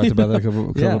 we talked about that a couple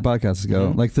of podcasts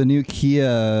ago. Like the new Kia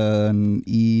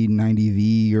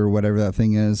E90V or whatever that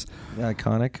thing is.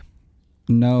 Iconic.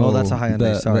 No, that's a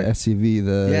Hyundai. Sorry, the SUV,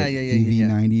 the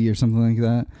EV90 or something like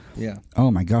that. Yeah.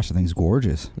 Oh my gosh, that thing's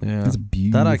gorgeous. Yeah, it's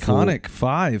beautiful. That iconic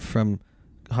 5 from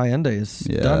Hyundai is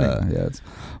stunning. Yeah, it's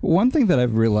one thing that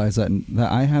I've realized that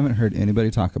I haven't heard anybody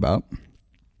talk about.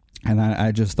 And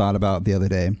I just thought about the other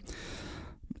day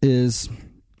is,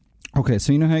 okay,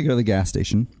 so you know how you go to the gas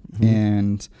station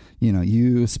and,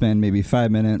 you spend maybe 5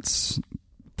 minutes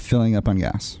filling up on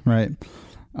gas, right?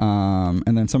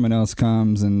 And then someone else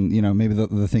comes and, maybe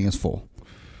the thing is full,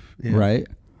 right?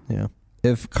 Yeah.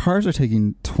 If cars are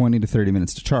taking 20 to 30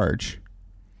 minutes to charge,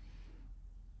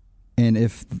 and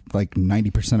if like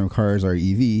 90% of cars are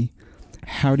EV,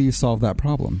 how do you solve that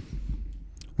problem?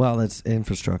 Well, that's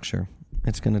infrastructure.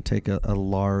 It's going to take a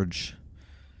large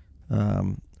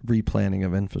replanning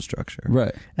of infrastructure.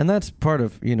 Right. And that's part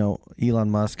of,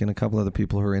 Elon Musk and a couple other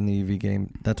people who are in the EV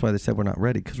game. That's why they said we're not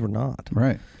ready, because we're not.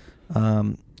 Right.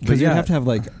 Because you have to have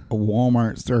like a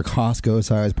Walmart or Costco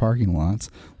size parking lots,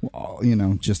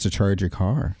 just to charge your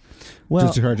car. Well,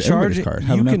 just to charge everybody's cars.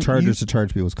 Have enough chargers to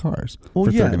charge people's cars for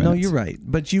 30 minutes. No, you're right.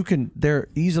 But they're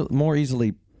more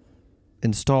easily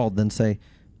installed than, say,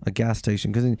 a gas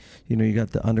station, because you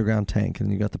got the underground tank,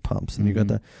 and you got the pumps, and you got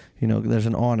the there's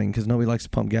an awning because nobody likes to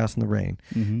pump gas in the rain,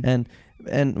 and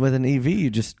with an EV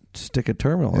you just stick a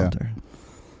terminal out there.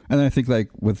 And then I think like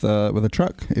with a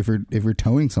truck, if you're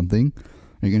towing something,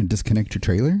 are you going to disconnect your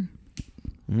trailer?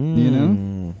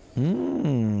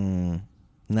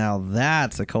 Now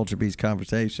that's a Culture Beast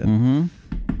conversation.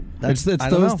 It's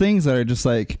those things that are just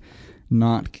like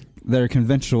not. That are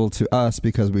conventional to us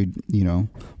because we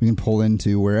can pull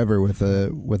into wherever with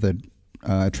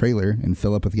a trailer and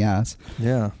fill up with gas.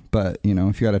 Yeah. But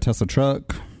if you got a Tesla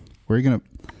truck, how are you gonna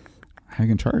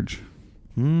charge?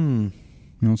 You know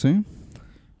what I'm saying?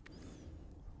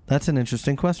 That's an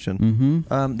interesting question.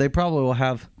 They probably will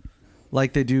have,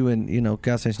 like they do in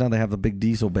gas stations now. They have the big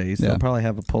diesel bays. They'll probably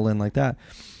have a pull in like that.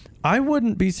 I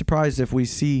wouldn't be surprised if we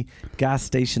see gas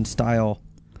station style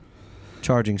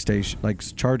charging station, like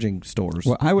charging stores.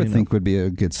 What I would think would be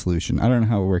a good solution, I don't know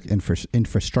how it would work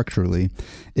infrastructurally,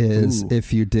 is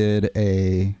if you did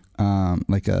a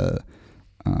like a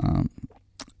how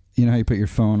you put your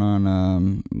phone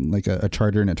on like a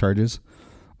charger and it charges,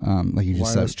 like you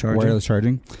just said, wireless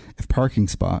charging. If parking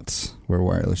spots were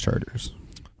wireless chargers,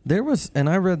 there was, and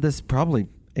I read this probably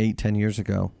 8-10 years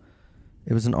ago.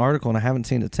 It was an article, and I haven't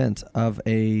seen it since, of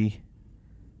a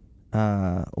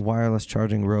wireless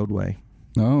charging roadway.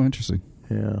 Oh, interesting.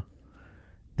 Yeah.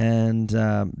 And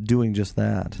doing just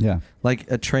that. Yeah. Like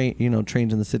a train,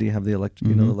 trains in the city have the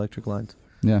electric lines.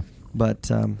 Yeah. But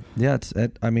I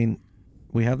mean,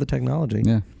 we have the technology.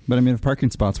 Yeah. But I mean, if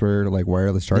parking spots were like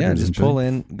wireless chargers, just pull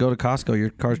in, go to Costco, your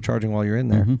car's charging while you're in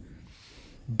there.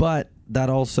 But that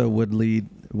also would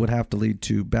have to lead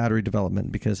to battery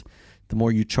development, because the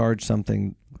more you charge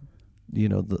something,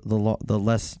 the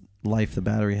less life the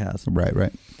battery has.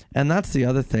 Right. And that's the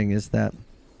other thing, is that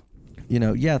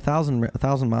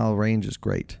 1,000 mile range is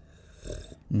great.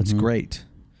 That's great.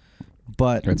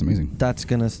 But that's amazing. That's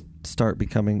going to start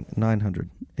becoming 900,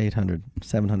 800,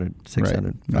 700,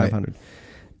 600, 500.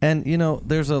 And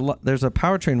there's a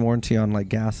powertrain warranty on like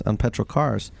gas on petrol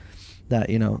cars that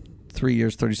 3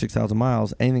 years, 36,000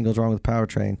 miles, anything goes wrong with the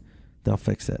powertrain, they'll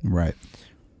fix it. Right.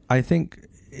 I think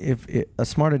a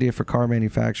smart idea for car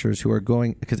manufacturers who are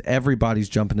going, because everybody's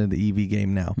jumping into the EV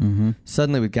game now.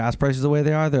 Suddenly with gas prices the way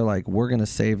they are, they're like, we're going to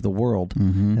save the world.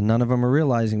 And none of them are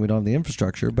realizing we don't have the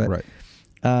infrastructure. But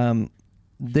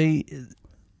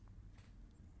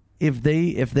if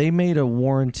they made a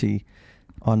warranty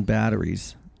on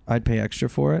batteries, I'd pay extra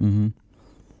for it.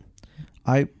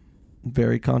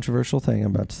 very controversial thing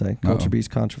I'm about to say. Culture Beast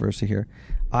controversy here.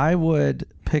 I would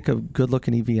pick a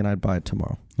good-looking EV and I'd buy it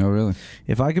tomorrow. Oh, really?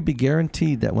 If I could be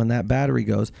guaranteed that when that battery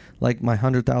goes, like my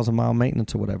 100,000-mile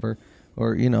maintenance or whatever,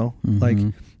 or, you know,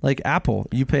 like Apple,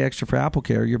 you pay extra for Apple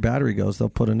Care, your battery goes, they'll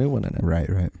put a new one in it.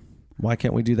 Right. Why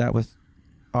can't we do that with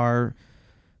our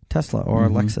Tesla or our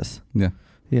Lexus? Yeah.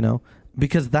 You know,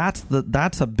 because that's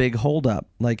a big holdup.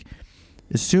 Like,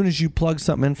 as soon as you plug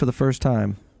something in for the first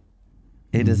time,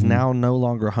 it is now no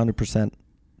longer 100%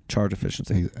 charge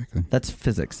efficiency. Exactly. That's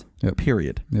physics. Yep.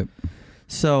 Period. Yep.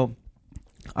 So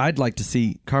I'd like to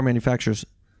see car manufacturers.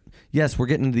 Yes, we're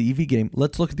getting into the EV game.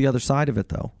 Let's look at the other side of it,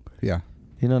 though. Yeah.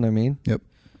 You know what I mean? Yep.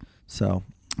 So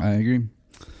I agree.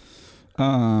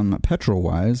 Petrol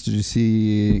wise, did you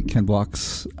see Ken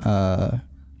Block's hill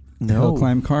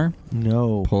climb car?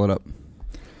 No. Pull it up.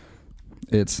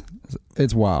 It's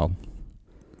wild.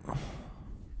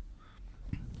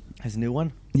 His new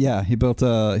one? Yeah, he built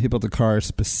a car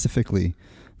specifically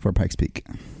for Pikes Peak.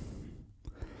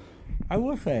 I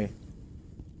will say,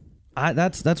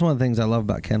 that's one of the things I love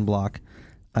about Ken Block,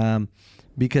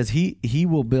 because he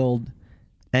will build,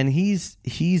 and he's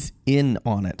in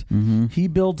on it. Mm-hmm. He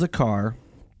builds a car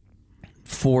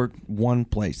for one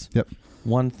place. Yep.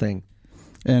 One thing.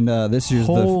 And this year's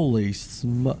Huna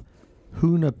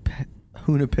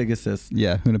Pegasus.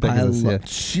 Yeah, Huna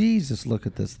Pegasus. Jesus, look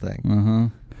at this thing. Uh-huh.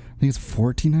 I think it's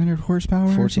 1,400 horsepower.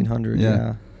 1,400,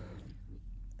 yeah.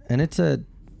 And that's a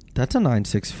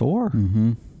 964.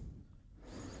 Mm-hmm.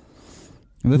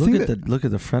 Look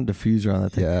at the front diffuser on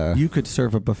that thing. Yeah. You could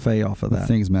serve a buffet off of that. The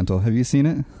thing's mental. Have you seen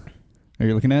it? Are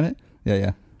you looking at it?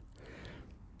 Yeah.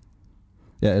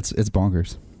 Yeah, it's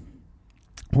bonkers.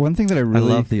 One thing that I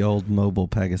love the old mobile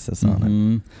Pegasus on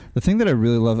it. The thing that I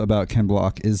really love about Ken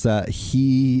Block is that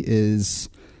he's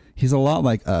a lot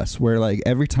like us, where like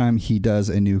every time he does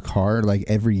a new car, like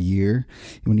every year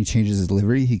when he changes his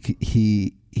livery,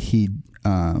 he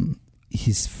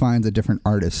finds a different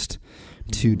artist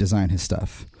to design his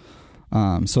stuff.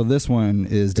 So this one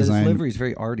is designed. His livery is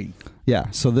very arty.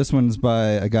 Yeah. So this one's by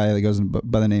a guy that goes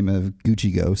by the name of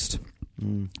Gucci Ghost.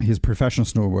 He's a professional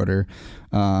snowboarder,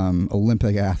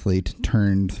 Olympic athlete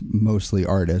turned mostly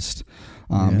artist.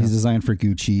 He's designed for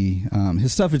Gucci.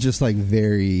 His stuff is just like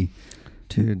very.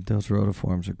 Dude, those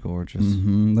rotiforms are gorgeous.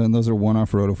 Mm-hmm. Then those are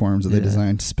one-off rotiforms that they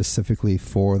designed specifically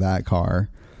for that car.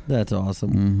 That's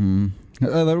awesome. The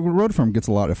rotiform gets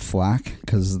a lot of flack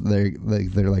because they're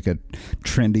like a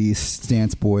trendy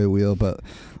stance boy wheel, but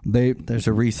there's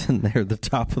a reason they're the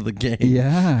top of the game.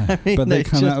 Yeah, I mean, but they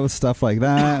come out with stuff like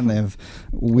that, and they have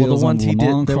wheels the ones on Le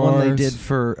Mans the cars. one they did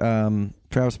for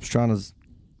Travis Pastrana's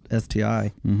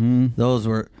STI. Mm-hmm. Those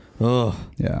were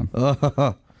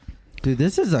dude,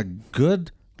 this is a good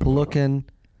looking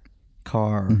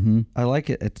car. Mm-hmm. I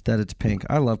like it. It's pink.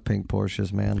 I love pink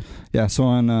Porsches, man. Yeah. So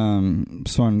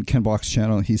on Ken Block's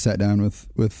channel, he sat down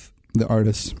with the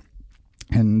artist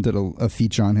and did a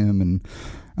feature on him and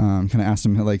kind of asked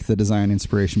him like the design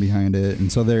inspiration behind it.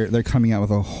 And so they're coming out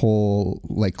with a whole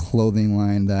like clothing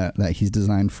line that he's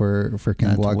designed for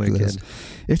Ken Block.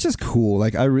 It's just cool.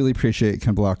 Like I really appreciate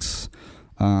Ken Block's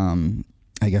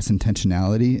I guess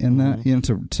intentionality in that, you know,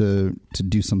 to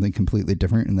do something completely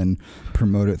different and then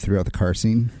promote it throughout the car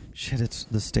scene. Shit,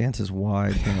 the stance is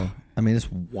wide. You know? I mean,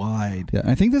 it's wide. Yeah,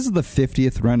 I think this is the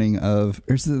 50th running of,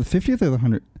 or is it the 50th or the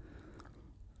 100th?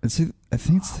 I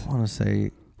think it's. I want to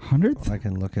say 100th. I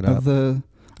can look it up.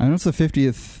 I know it's the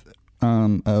 50th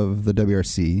of the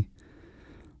WRC.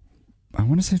 I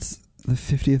want to say it's the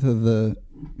 50th of the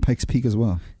Pikes Peak as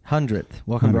well. 100th.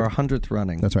 Welcome to our 100th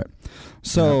running. That's right.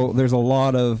 So there's a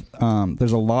lot of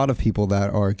people that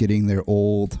are getting their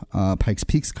old Pikes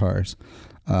Peaks cars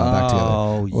back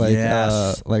together. Like,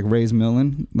 yes. Like Ray's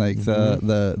Millen, like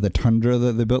the Tundra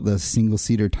that they built, the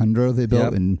single-seater Tundra they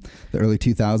built in the early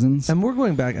 2000s. And we're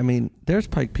going back. I mean, there's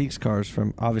Pikes Peaks cars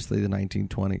from obviously the 1920s.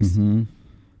 Mm-hmm.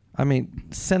 I mean,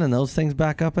 sending those things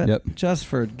back up just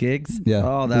for gigs. Yeah.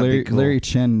 Oh, that'd be cool. Larry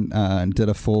Chen did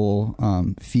a full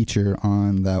feature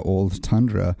on that old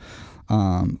Tundra.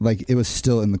 Like it was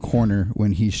still in the corner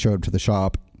when he showed up to the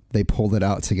shop. They pulled it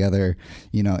out together,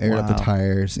 you know, aired up the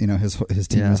tires. You know, his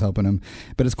team was helping him.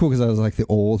 But it's cool because that was like the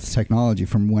old technology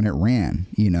from when it ran.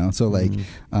 You know, so like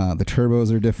the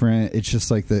turbos are different. It's just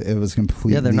like it was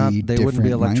completely they wouldn't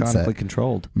be electronically mindset.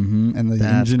 Controlled. Mm-hmm. And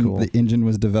the engine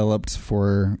was developed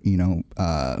for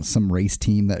some race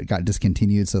team that got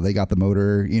discontinued, so they got the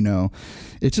motor. You know,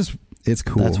 it's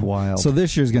cool. That's wild. So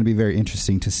this year is going to be very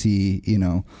interesting to see,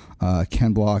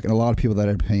 Ken Block and a lot of people that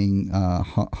are paying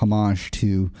homage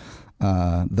to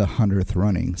the 100th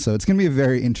running. So it's going to be a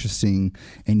very interesting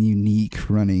and unique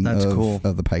running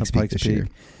of the Pikes Peak this year.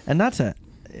 And that's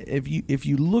if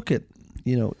you look at,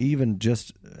 even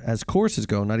just as courses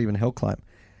go, not even hill climb,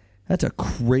 that's a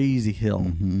crazy hill.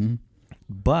 Mm-hmm.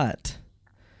 But,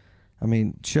 I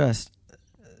mean, just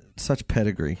such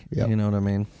pedigree. Yep. You know what I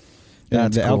mean? Yeah,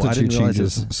 the altitude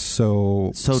changes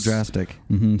so drastic.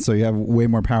 Mm-hmm. So you have way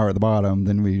more power at the bottom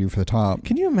than we do for the top.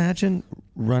 Can you imagine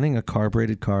running a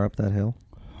carbureted car up that hill?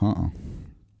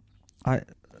 What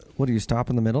do you stop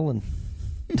in the middle and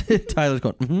Tyler's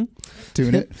going, mm-hmm.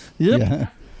 Doing it? Yep. Yeah.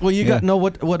 Well, you got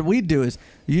what we'd do is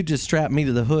you just strap me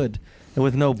to the hood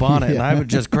with no bonnet, and I would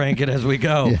just crank it as we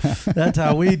go. Yeah. That's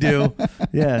how we do.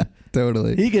 Yeah.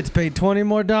 Totally. He gets paid $20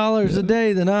 more a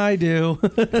day than I do.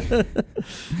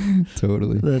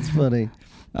 Totally. That's funny.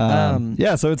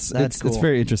 So it's cool. It's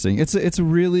very interesting. It's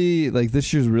really like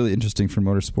this year's really interesting for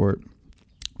motorsport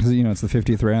because it's the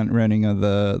 50th running of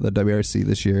the WRC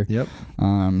this year. Yep.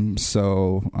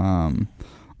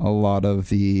 A lot of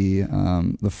the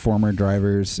former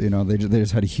drivers, they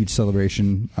just had a huge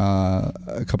celebration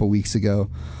a couple weeks ago.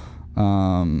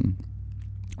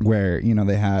 Where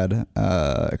they had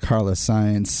Carlos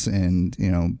Sainz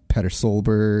and Petter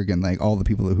Solberg and like all the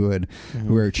people who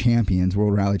were champions,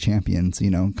 World Rally champions,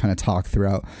 kind of talk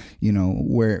throughout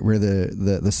where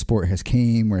the sport has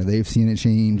came, where they've seen it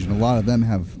change, and a lot of them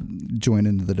have joined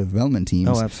into the development teams.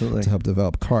 Oh, absolutely. To help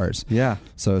develop cars. Yeah.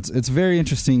 So it's very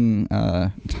interesting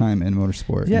time in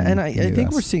motorsport. Yeah, and I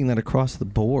think we're seeing that across the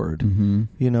board.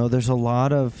 Mm-hmm. There's a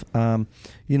lot of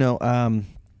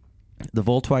the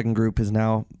Volkswagen Group is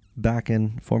now back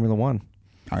in Formula One.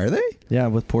 Are they? Yeah,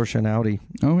 with Porsche and Audi.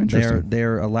 Oh, interesting.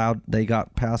 They're allowed. They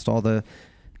got past all the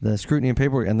scrutiny and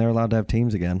paperwork, and they're allowed to have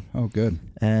teams again. Oh, good.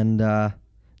 And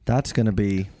that's going to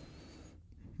be.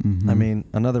 Mm-hmm. I mean,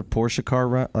 another Porsche car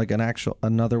run, like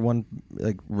another one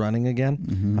like running again.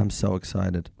 Mm-hmm. I'm so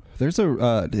excited. There's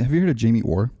have you heard of Jamie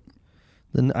Orr?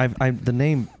 The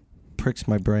name pricks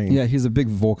my brain. Yeah, he's a big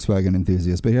Volkswagen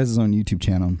enthusiast, but he has his own YouTube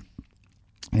channel.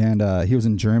 And he was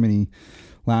in Germany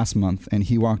last month, and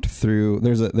he walked through.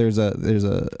 There's a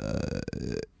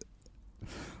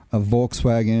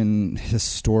Volkswagen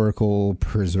historical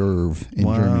preserve in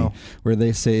Germany where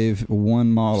they save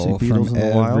one model from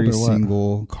every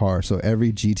single car. So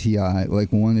every GTI,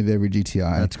 like one of every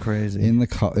GTI, that's crazy, in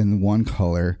one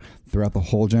color throughout the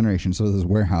whole generation. So there's a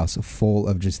warehouse full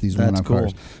of just these one-off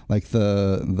cars, like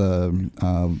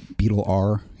the Beetle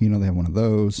R. They have one of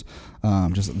those.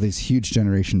 Just these huge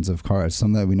generations of cars.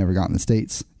 Some that we never got in the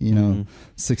States.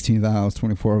 16 valves,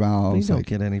 24 valves. We don't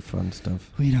get any fun stuff.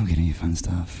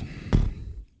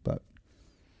 But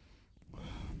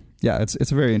yeah,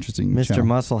 it's a very interesting. Mr. channel.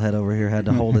 Musclehead over here had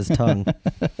to hold his tongue.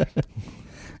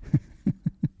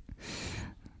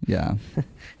 Yeah.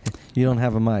 You don't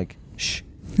have a mic. Shh.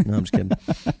 No, I'm just kidding.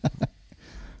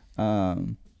 Yeah,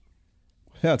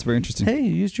 it's very interesting. Hey,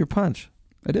 you used your punch.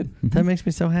 I did. Mm-hmm. That makes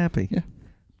me so happy. Yeah.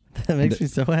 That makes me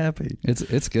so happy.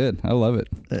 It's good. I love it.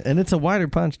 And it's a wider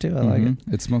punch too. I like it.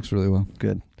 It smokes really well.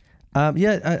 Good.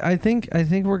 I think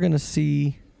we're going to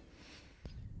see,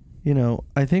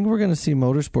 I think we're going to see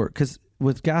motorsport because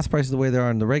with gas prices the way they are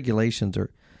and the regulations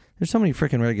there's so many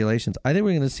freaking regulations. I think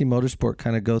we're going to see motorsport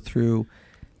kind of go through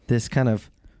this kind of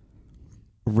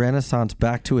renaissance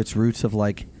back to its roots of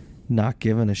like not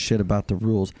giving a shit about the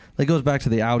rules. Like it goes back to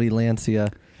the Audi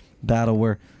Lancia battle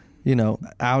where,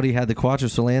 Audi had the Quattro,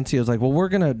 so Lancia was like, well, we're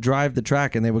going to drive the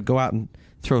track, and they would go out and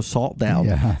throw salt down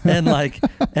and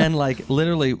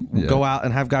literally go out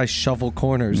and have guys shovel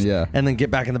corners and then get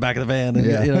back in the back of the van.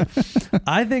 And,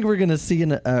 I think we're going to see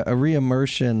a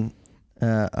re-immersion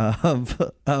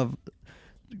of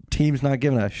teams not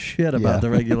giving a shit about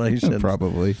the regulations.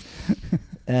 Probably.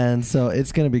 And so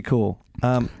it's going to be cool.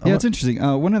 It's interesting.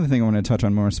 One other thing I want to touch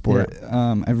on motorsport.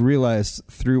 Yeah. I've realized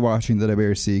through watching the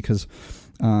WRC, because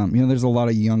there's a lot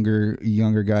of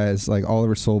younger guys like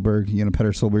Oliver Solberg,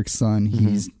 Petter Solberg's son. Mm-hmm.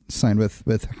 He's signed with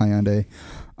Hyundai.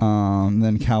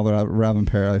 Then Cal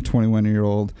Ravampera, a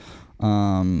 21-year-old.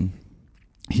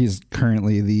 He's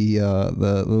currently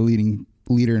the leading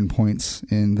leader in points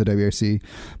in the WRC,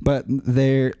 but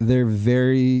they're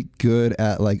very good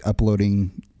at like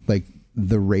uploading like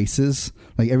the races,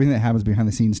 like everything that happens behind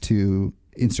the scenes to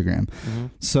Instagram. Mm-hmm.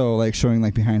 So like showing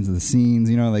like behind the scenes,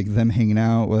 you know, like them hanging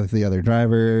out with the other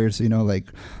drivers, you know,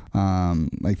 like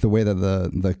the way that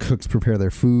the cooks prepare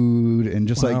their food, and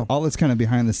just like all this kind of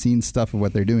behind the scenes stuff of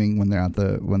what they're doing when they're at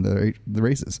the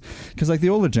races. Because like the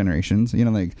older generations, you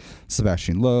know, like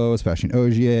Sebastian Loeb, Sebastian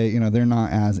Ogier, you know, they're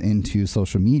not as into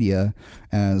social media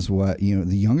as what, you know,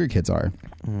 the younger kids are.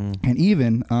 And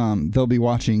even they'll be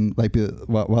watching like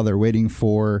while they're waiting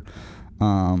for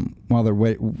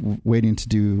waiting to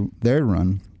do their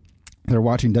run, they're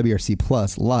watching WRC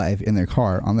Plus live in their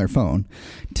car on their phone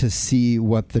to see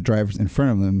what the drivers in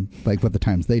front of them, like what the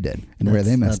times they did and where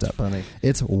they messed up. Funny.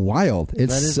 It's wild. That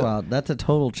is wild. That's a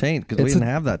total change, because we didn't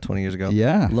have that 20 years ago.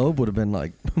 Yeah. Loeb would have been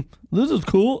like, this is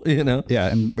cool, you know? Yeah,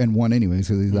 and won anyways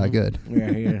because he's that good.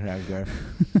 Yeah, he is that good.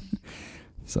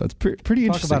 So it's pretty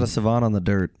interesting. Talk about a savant on the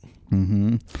dirt.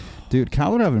 Mm-hmm. Dude,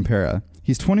 Kyle Rovanpera,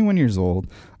 he's 21 years old.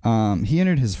 He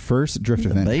entered his first drift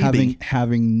event,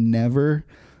 having never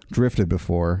drifted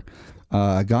before.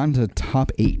 Gotten to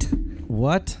top 8.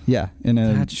 What? Yeah, in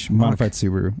a modified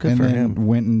Subaru. Good for him.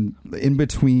 Went in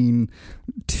between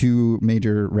 2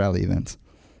 major rally events.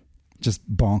 Just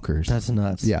bonkers. That's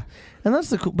nuts. Yeah, and that's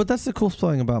the cool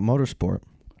thing about motorsport,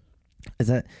 is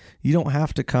that you don't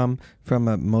have to come from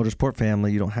a motorsport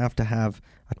family. You don't have to have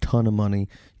a ton of money.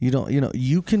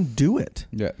 You can do it.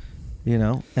 Yeah. You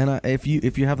know, and if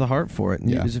you have the heart for it,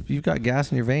 and if you've got gas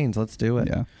in your veins, let's do it.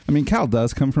 Yeah, I mean, Cal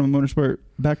does come from a motorsport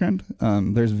background.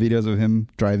 There's videos of him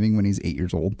driving when he's 8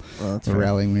 years old, or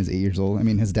rallying when he's 8 years old. I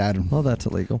mean, his dad. Well, that's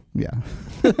illegal. Yeah.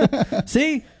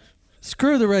 See,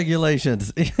 screw the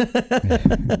regulations.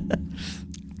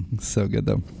 So good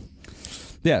though.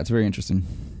 Yeah, it's very interesting.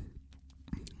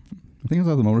 I think it's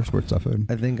all the motorsport stuff.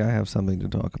 I think I have something to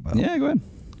talk about. Yeah, go ahead.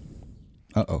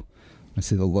 I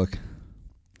see the look.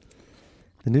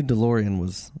 The new DeLorean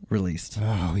was released.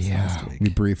 Oh, yeah. We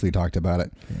briefly talked about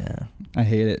it. Yeah. I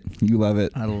hate it. You love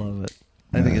it. I love it.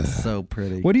 I think it's so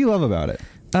pretty. What do you love about it?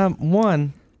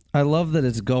 One, I love that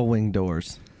it's gull-wing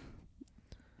doors.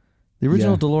 The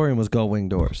original DeLorean was gull-wing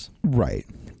doors. Right.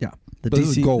 Yeah. The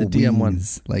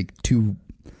DM1. Like 2.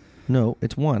 No,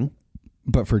 it's 1.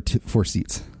 But for 4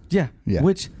 seats. Yeah.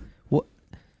 Which,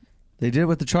 they did it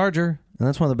with the Charger, and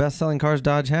that's one of the best-selling cars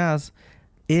Dodge has.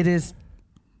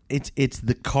 It's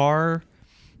the car.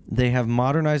 They have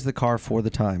modernized the car for the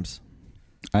times.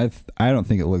 I don't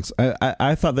think it looks.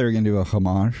 I thought they were going to do a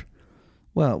homage.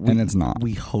 Well, and it's not.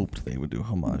 We hoped they would do a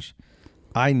homage.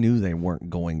 I knew they weren't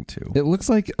going to. It looks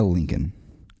like a Lincoln.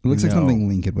 It looks like something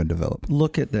Lincoln would develop.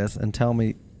 Look at this and tell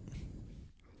me.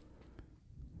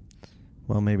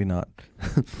 Well, maybe not.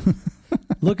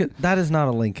 Look at that. Is not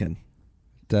a Lincoln.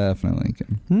 Definitely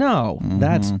Lincoln. No,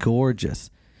 that's gorgeous.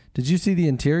 Did you see the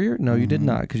interior? No, you did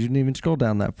not, because you didn't even scroll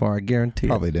down that far. I guarantee.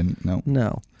 Probably didn't. No.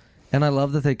 No, and I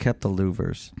love that they kept the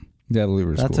louvers. Yeah, the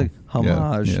louvers. That's cool. a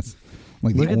homage. Yeah, yes.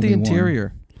 Like look at the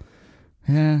interior.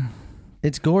 Yeah,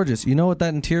 it's gorgeous. You know what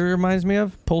that interior reminds me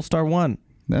of? Polestar 1.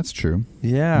 That's true.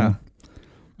 Yeah.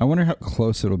 I wonder how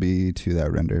close it'll be to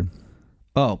that render.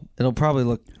 Oh, it'll probably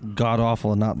look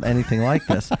god-awful and not anything like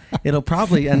this. It'll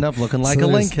probably end up looking like a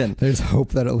Lincoln. There's hope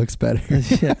that it looks better.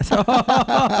 Yes.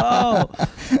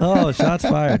 Oh, shots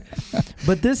fired.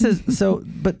 But this is so.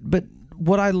 But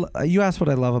what you asked what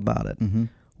I love about it. Mm-hmm.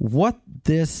 What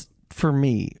this for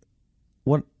me?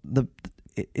 What the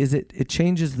is it? It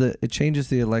changes the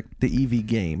EV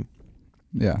game.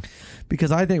 Yeah, because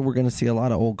I think we're going to see a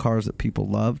lot of old cars that people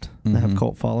loved that have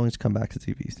cult followings come back as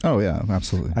EVs. Oh yeah,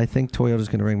 absolutely. I think Toyota's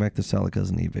going to bring back the Celica as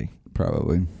an EV.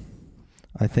 Probably.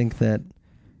 I think that,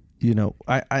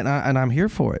 I'm here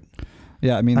for it.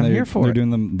 Yeah, I mean, they're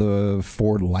doing the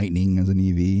Ford Lightning as an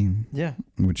EV. Yeah,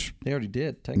 which they already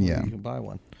did. Technically, you can buy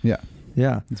one. Yeah,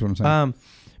 yeah, that's what I'm saying.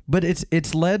 But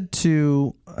it's led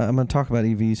to. I'm going to talk about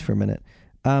EVs for a minute.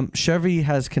 Chevy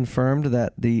has confirmed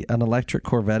that an electric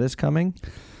Corvette is coming.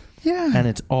 Yeah. And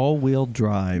it's all-wheel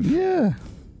drive. Yeah.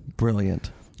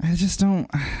 Brilliant. I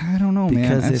don't know,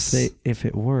 man. Because if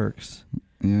it works,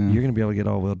 you're going to be able to get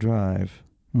all-wheel drive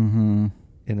in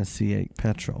a C8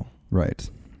 petrol. Right.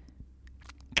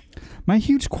 My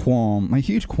huge qualm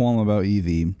about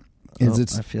EV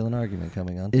is I feel an argument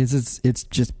coming on. It's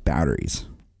just batteries.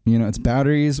 You know, it's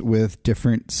batteries with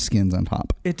different skins on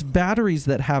top. It's batteries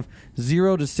that have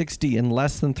 0 to 60 in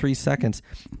less than 3 seconds.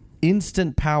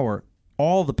 Instant power,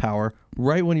 all the power,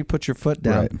 right when you put your foot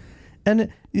down. Right.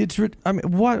 And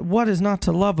what is not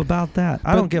to love about that?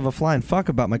 I don't give a flying fuck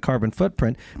about my carbon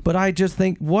footprint, but I just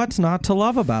think, what's not to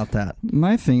love about that?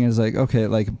 My thing is like, okay,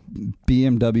 like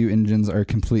BMW engines are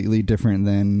completely different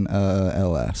than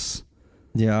LS.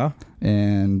 Yeah.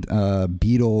 And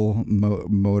Beetle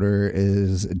motor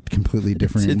is completely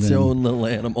different. It's its own little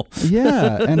animal.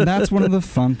 Yeah, and that's one of the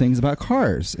fun things about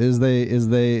cars is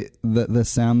the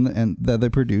sound and that they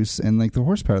produce and like the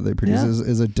horsepower they produce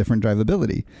is a different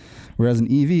drivability. Whereas an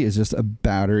EV is just a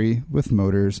battery with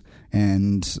motors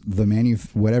and the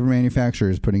whatever manufacturer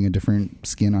is putting a different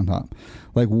skin on top.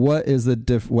 Like what is the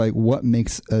what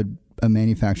makes a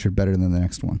manufacturer better than the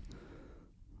next one?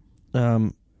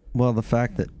 Well, the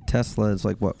fact that Tesla is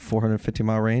like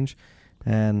 450-mile range,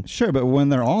 and sure, but when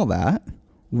they're all that,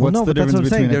 what's the difference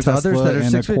between a Tesla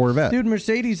and a Corvette? Dude,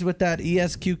 Mercedes with that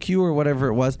ESQQ or whatever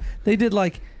it was, they did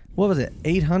like what was it,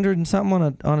 800 and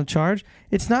something on a charge.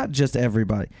 It's not just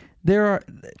everybody.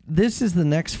 This is the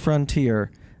next frontier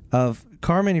of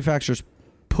car manufacturers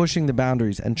pushing the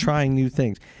boundaries and trying new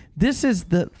things. This is,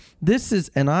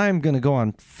 and I'm going to go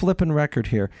on flipping record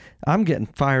here. I'm getting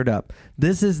fired up.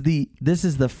 This is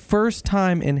the first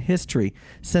time in history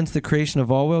since the creation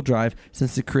of all-wheel drive,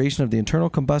 since the creation of the internal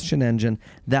combustion engine,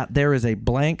 that there is a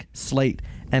blank slate,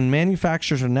 and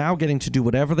manufacturers are now getting to do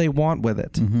whatever they want with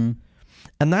it. Mm-hmm.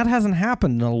 And that hasn't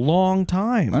happened in a long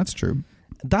time. That's true.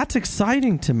 That's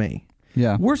exciting to me.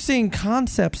 Yeah. We're seeing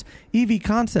EV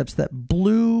concepts that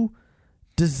blew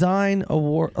design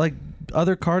award, like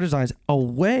other car designs,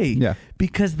 away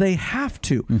because they have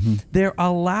to. Mm-hmm. They're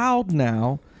allowed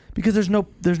now because there's no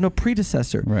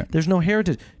predecessor. Right. There's no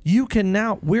heritage. You can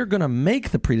now, we're going to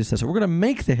make the predecessor. We're going to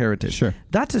make the heritage. Sure.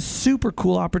 That's a super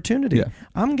cool opportunity. Yeah.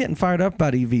 I'm getting fired up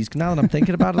about EVs now that I'm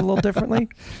thinking about it a little differently.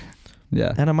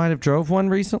 Yeah. And I might have drove one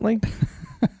recently.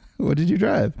 What did you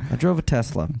drive? I drove a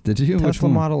Tesla. Did you? Tesla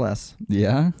Model S.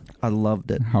 Yeah? I loved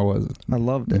it. How was it? I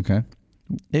loved it. Okay.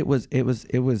 It was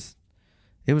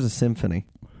a symphony.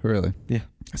 Really? Yeah.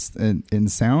 In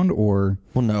sound or?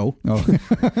 Well, no. Oh.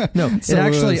 No. So it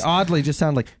actually oddly just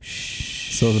sounded like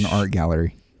shh. So it was an art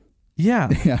gallery. Yeah.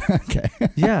 Yeah. Okay.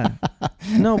 Yeah.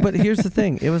 No, but here's the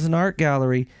thing. It was an art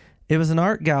gallery. It was an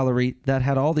art gallery that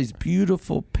had all these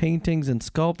beautiful paintings and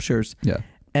sculptures. Yeah.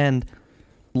 And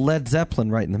Led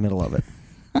Zeppelin right in the middle of it.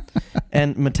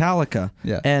 And Metallica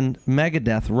and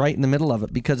Megadeth right in the middle of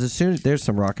it, because as soon as there's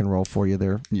some rock and roll for you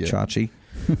there, Chachi.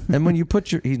 And when you put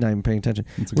he's not even paying attention.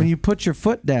 Okay. When you put your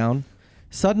foot down,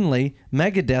 suddenly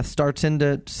Megadeth starts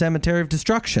into Cemetery of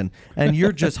Destruction, and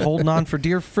you're just holding on for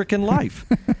dear frickin' life.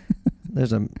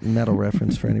 There's a metal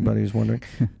reference for anybody who's wondering.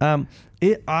 Yeah,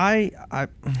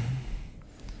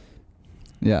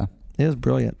 it was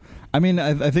brilliant. I mean,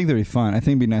 I think that'd be fun. I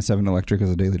think it'd be nice to have an electric as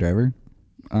a daily driver.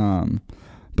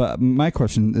 But my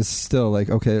question is still like,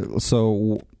 okay,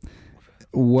 so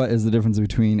what is the difference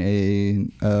between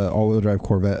a all-wheel drive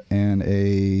Corvette and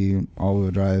a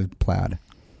all-wheel drive Plaid?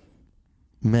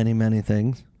 Many, many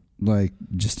things. Like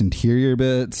just interior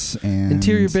bits,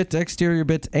 exterior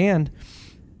bits, and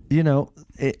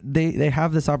they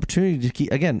have this opportunity to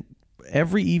keep, again,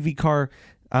 every EV car.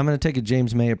 I'm going to take a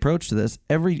James May approach to this.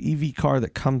 Every EV car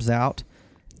that comes out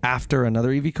after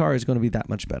another EV car is going to be that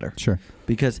much better. Sure.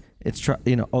 Because it's,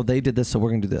 they did this, so we're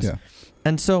going to do this. Yeah.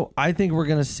 And so I think we're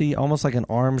going to see almost like an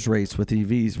arms race with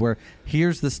EVs, where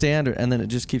here's the standard, and then it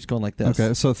just keeps going like this.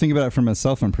 Okay, so think about it from a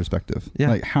cell phone perspective. Yeah.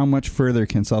 Like, how much further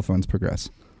can cell phones progress?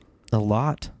 A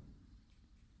lot.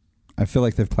 I feel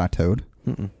like they've plateaued.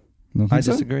 I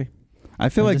disagree. I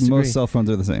feel like most cell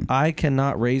phones are the same. I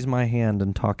cannot raise my hand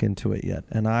and talk into it yet.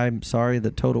 And I'm sorry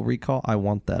that Total Recall, I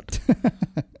want that.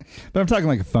 But I'm talking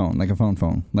like a phone.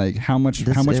 Like how much it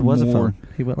was more? A phone.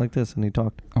 He went like this and he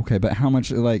talked. Okay, but how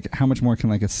much more can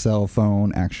like a cell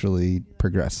phone actually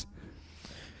progress?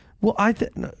 Well,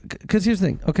 because here's the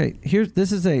thing. Okay,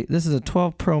 this is a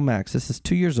 12 Pro Max. This is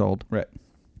 2 years old. Right.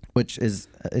 It's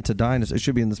a dinosaur. It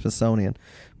should be in the Smithsonian.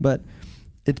 But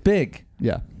it's big.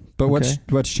 Yeah. But what's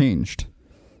changed?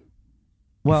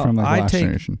 Well, from last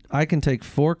generation? I can take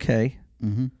 4K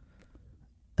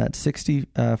at 60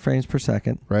 frames per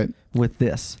second with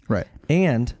this. Right.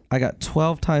 And I got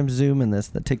 12 times zoom in this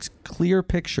that takes clear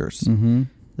pictures. Mm-hmm.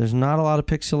 There's not a lot of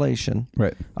pixelation.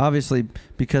 Right. Obviously,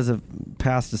 because of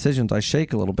past decisions, I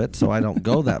shake a little bit, so I don't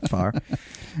go that far.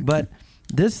 But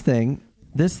this thing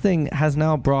has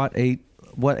now brought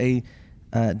what a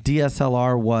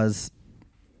DSLR was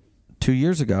 2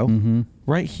 years ago,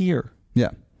 right here. Yeah.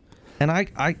 And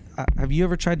I have you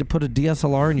ever tried to put a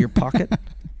DSLR in your pocket?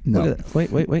 No. Look at that.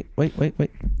 Wait.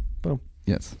 Boom.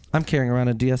 Yes. I'm carrying around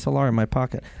a DSLR in my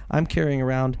pocket. I'm carrying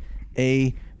around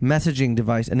a messaging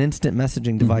device, an instant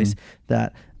messaging device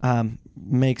that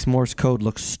makes Morse code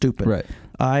look stupid. Right.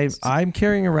 I'm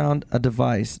carrying around a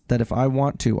device that if I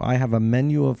want to, I have a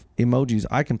menu of emojis.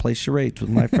 I can play charades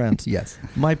with my friends. Yes.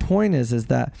 My point is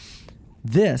that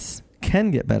this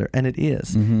can get better, and it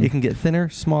is. Mm-hmm. It can get thinner,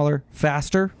 smaller,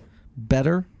 faster,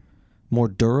 better, more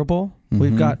durable.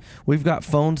 Mm-hmm. We've got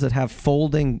phones that have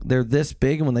folding. They're this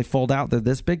big, and when they fold out, they're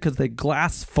this big because they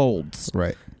glass folds.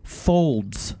 Right.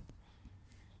 Folds.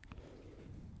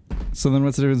 So then,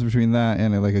 what's the difference between that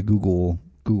and like a Google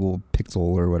Pixel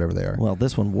or whatever they are? Well,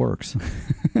 this one works.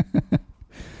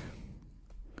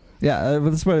 Yeah, but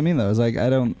that's what I mean, though. Is like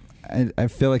I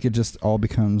feel like it just all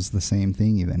becomes the same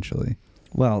thing eventually.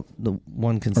 Well, the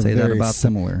one can say that about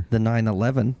similar. The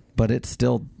 911, but it's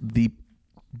still the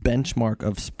benchmark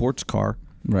of sports car.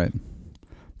 Right.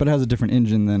 But it has a different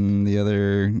engine than the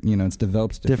other, it's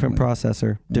developed different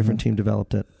processor, different team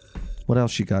developed it. What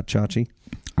else you got, Chachi?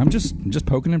 I'm just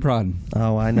poking and prodding.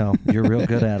 Oh, I know. You're real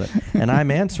good at it. And I'm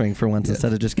answering for once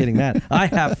instead of just getting mad. I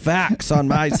have facts on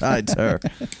my side, sir.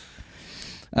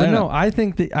 But no, I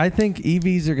think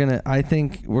EVs are gonna. I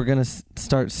think we're gonna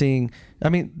start seeing. I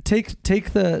mean, take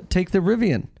the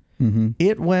Rivian. Mm-hmm.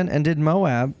 It went and did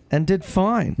Moab and did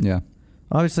fine. Yeah.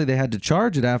 Obviously, they had to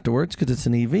charge it afterwards because it's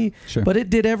an EV. Sure. But it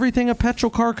did everything a petrol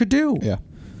car could do. Yeah.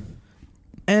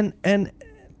 And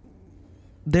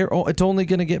it's only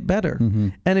going to get better. Mm-hmm.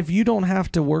 And if you don't have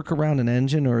to work around an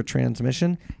engine or a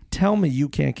transmission, tell me you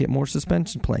can't get more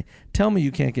suspension play. Tell me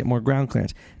you can't get more ground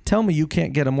clearance. Tell me you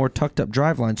can't get a more tucked up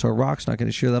driveline so a rock's not going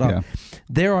to shear that off. Yeah.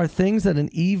 There are things that an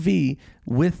EV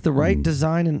with the right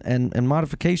design and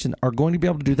modification are going to be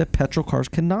able to do that petrol cars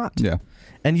cannot. Yeah.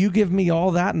 And you give me all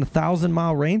that in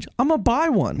 1,000-mile range, I'm going to buy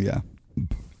one. Yeah.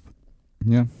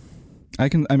 Yeah. I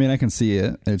can see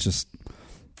it. It's just,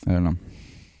 I don't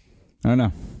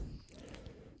know.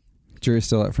 Jury's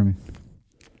still out for me.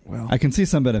 Well, I can see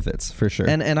some benefits for sure.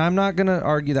 And I'm not going to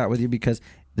argue that with you because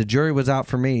the jury was out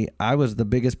for me. I was the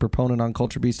biggest proponent on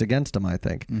Culture Beast against him, I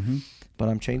think. Mm-hmm. But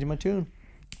I'm changing my tune.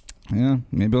 Yeah,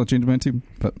 maybe I'll change mine too.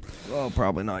 But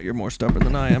probably not. You're more stubborn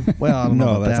than I am. Well, I don't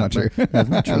know. No, that's not true. That's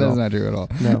not true. That's not true at all.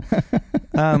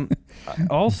 No.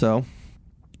 Also,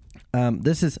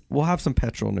 we'll have some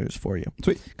petrol news for you.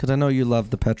 Sweet. Because I know you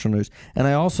love the petrol news. And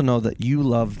I also know that you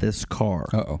love this car.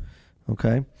 Uh-oh.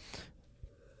 Okay?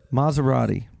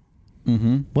 Maserati.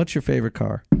 Mm-hmm. What's your favorite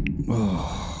car?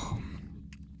 Oh,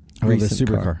 the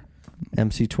supercar.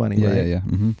 MC20, yeah, right? Yeah.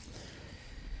 Mm-hmm.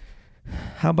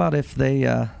 How about if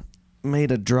they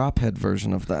made a drop head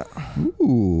version of that?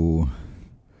 Ooh.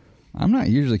 I'm not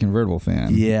usually a convertible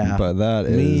fan. Yeah. But that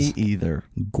is... Me either.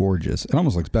 Gorgeous. It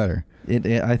almost looks better.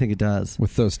 I think it does.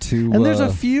 With those two... And there's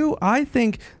a few, I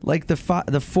think, like the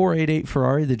 488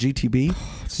 Ferrari, the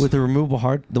GTB, with the removable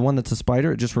hard, the one that's a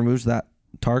spider, it just removes that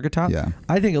target top. Yeah.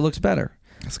 I think it looks better.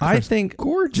 I think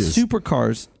gorgeous.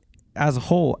 Supercars as a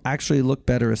whole actually look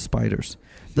better as spiders.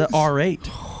 The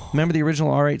R8. Remember the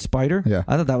original R8 Spider? Yeah.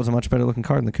 I thought that was a much better looking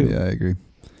car than the coupe. Yeah, I agree.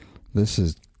 This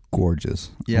is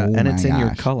gorgeous. Yeah, and it's in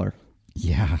your color.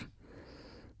 Yeah.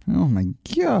 Oh my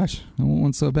gosh. I want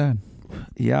one so bad.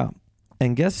 Yeah.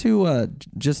 And guess who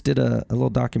just did a little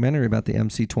documentary about the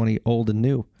MC20 old and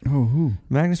new? Oh, who?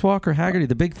 Magnus Walker Haggerty,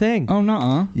 the big thing. Oh,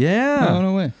 nuh-uh. Yeah. Oh,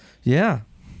 no way. Yeah.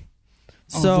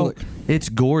 So it's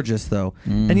gorgeous, though.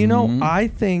 Mm-hmm. And I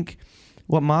think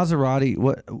what Maserati,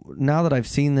 now that I've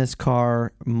seen this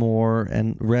car more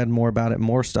and read more about it,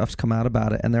 more stuff's come out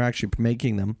about it, and they're actually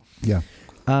making them. Yeah.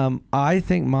 I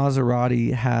think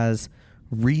Maserati has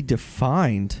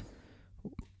redefined,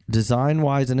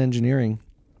 design-wise and engineering,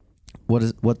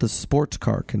 what the sports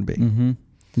car can be. Mm-hmm.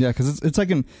 Yeah, because it's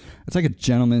like a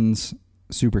gentleman's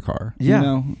supercar.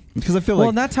 Yeah, because I feel like.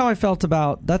 Well, that's how I felt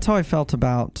about.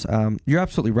 You're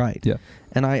absolutely right. Yeah,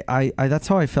 and I that's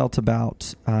how I felt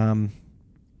about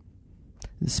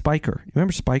Spiker. You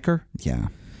remember Spiker? Yeah.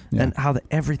 And how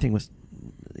everything was,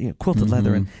 quilted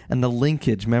leather and the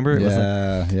linkage. Remember? It was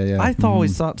I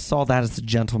always saw that as a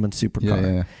gentleman supercar.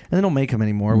 Yeah. And they don't make them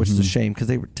anymore, which is a shame because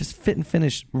they were just fit and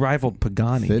finish rivaled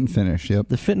Pagani. Fit and finish. Yep.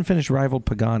 The fit and finish rivaled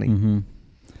Pagani. Mm-hmm.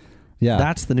 Yeah.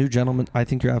 That's the new gentleman. I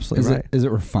think you're absolutely right. Is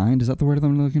it refined? Is that the word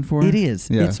I'm looking for? It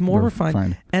is. Yeah, it's more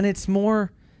refined. And it's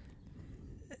more,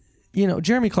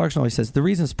 Jeremy Clarkson always says the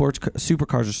reason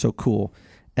supercars are so cool,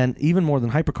 and even more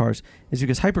than hypercars, is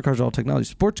because hypercars are all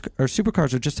technology.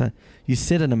 Supercars are just you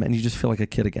sit in them and you just feel like a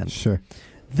kid again. Sure.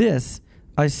 This,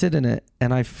 I sit in it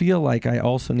and I feel like I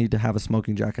also need to have a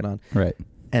smoking jacket on. Right.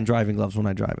 And driving gloves when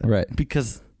I drive it. Right.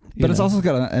 Because, it's also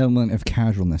got an element of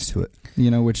casualness to it,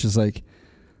 which is like,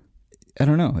 I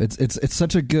don't know. It's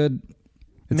such a good...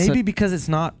 because it's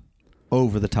not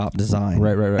over the top design.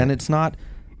 Right. And it's not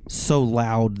so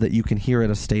loud that you can hear it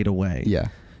a state away. Yeah.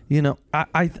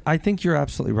 I think you're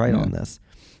absolutely right on this.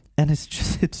 And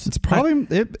it's probably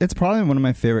one of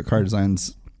my favorite car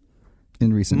designs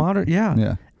in recent modern.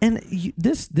 Yeah. And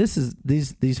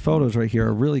these photos right here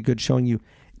are really good, showing you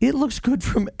it looks good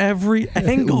from every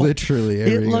angle. Literally,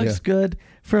 it looks good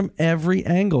from every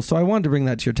angle. So I wanted to bring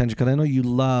that to your attention because I know you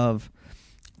love.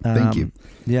 Thank you.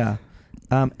 Yeah,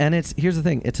 and here's the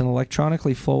thing: it's an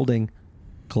electronically folding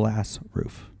glass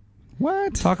roof.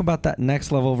 What? Talk about that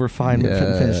next level of refinement for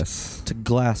the fish. It's a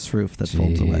glass roof that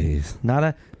folds away. Not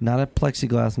a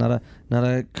plexiglass, not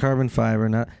a carbon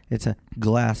fiber, it's a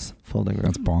glass folding roof.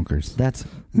 That's bonkers. That's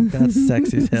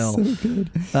sexy as hell. So good.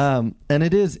 And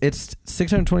it's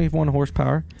 621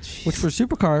 horsepower, which for a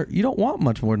supercar, you don't want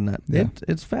much more than that. Yeah.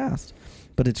 It's fast,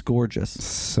 but it's gorgeous.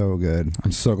 So good.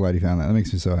 I'm so glad you found that. That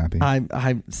makes me so happy. I've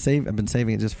been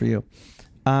saving it just for you.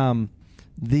 I'm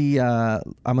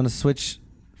going to switch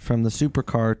from the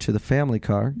supercar to the family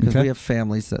car because we have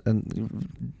families and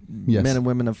men and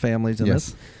women of families in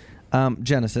this.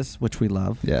 Genesis, which we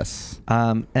love. Yes.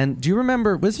 And do you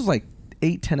remember, this was like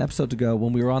 8-10 episodes ago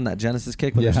when we were on that Genesis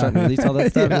kick when they're starting to release all that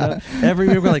stuff. You know? Every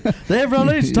year we're like, they've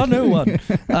released a new one.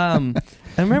 And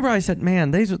remember I said,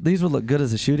 man, these would look good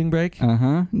as a shooting brake.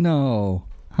 No.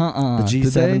 The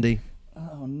G70.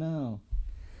 Oh no.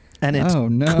 And it's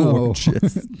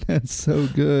gorgeous. That's so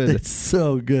good. It's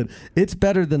so good. It's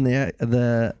better than the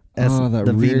that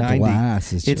the rear V90.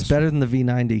 glass is it's better than the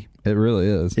V90. It really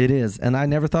is. It is. And I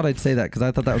never thought I'd say that because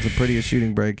I thought that was the prettiest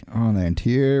shooting brake. On the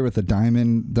interior with the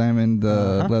diamond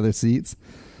leather seats.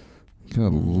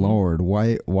 Good Lord.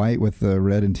 White with the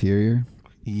red interior.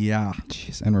 Yeah.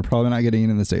 Jeez. And we're probably not getting it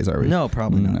in the States, are we? No,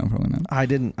 probably not. No, probably not. I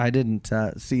didn't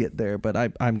see it there, but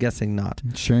I'm guessing not.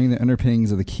 Sharing the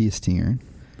underpinnings of the Kia Stinger,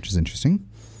 which is interesting.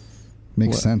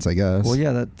 Makes sense, I guess. Well,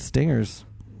 yeah, that Stinger's,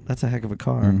 that's a heck of a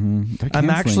car. Mm-hmm. I'm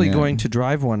actually going to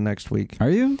drive one next week. Are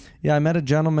you? Yeah, I met a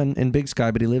gentleman in Big Sky,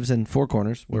 but he lives in Four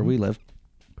Corners, where we live.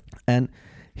 And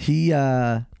he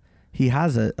has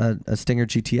a Stinger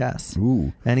GTS.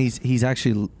 Ooh. And he's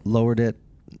actually lowered it,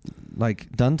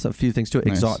 like done a few things to it.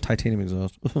 Nice. Titanium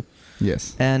exhaust.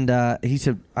 Yes. And I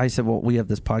said, well, we have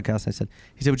this podcast. And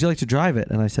he said, would you like to drive it?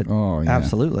 And I said, oh, yeah.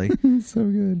 Absolutely. So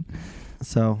good.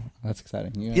 So that's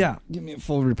exciting. Yeah. Give me a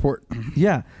full report.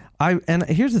 Yeah. And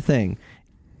here's the thing.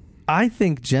 I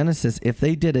think Genesis, if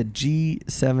they did a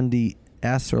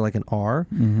G70S or like an R,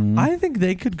 I think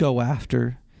they could go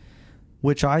after,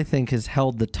 which I think has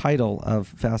held the title of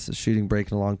fastest shooting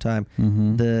brake in a long time,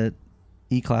 the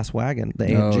E-Class wagon, the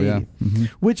AMG,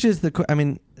 which is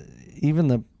even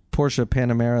the Porsche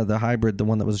Panamera, the hybrid, the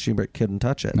one that was a shooting brake, couldn't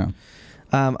touch it. No.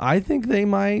 I think they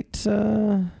might.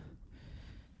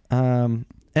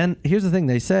 And here's the thing: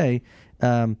 they say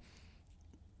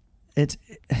it's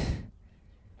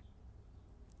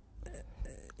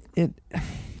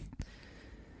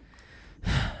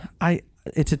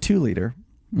a 2-liter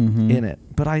in it,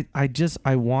 but I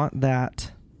want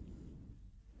that.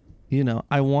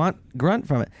 I want grunt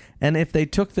from it. And if they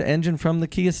took the engine from the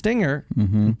Kia Stinger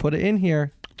and put it in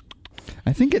here,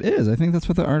 I think it is. I think that's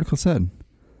what the article said.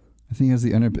 I think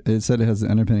it said it has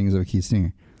the underpinnings of a Kia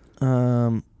Stinger.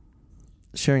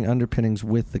 Sharing underpinnings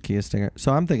with the Kia Stinger.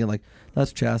 So I'm thinking like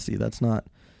that's chassis. That's not.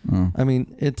 I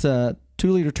mean, it's a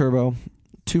 2-liter turbo,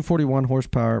 241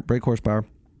 horsepower, brake horsepower,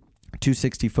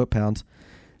 260 foot-pounds.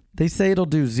 They say it'll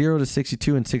do 0 to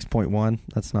 62 in 6.1.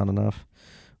 That's not enough.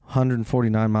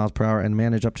 149 miles per hour and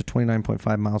manage up to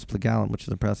 29.5 miles per gallon, which is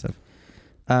impressive.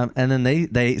 And then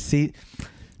they see.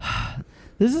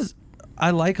 This is. I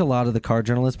like a lot of the car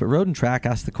journalists, but Road and Track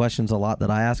asks the questions a lot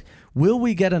that I ask. Will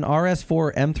we get an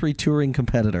RS4 M3 Touring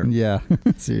competitor? Yeah,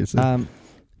 seriously.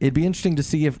 It'd be interesting to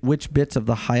see which bits of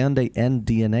the Hyundai N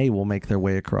DNA will make their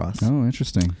way across. Oh,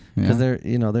 interesting. Because they're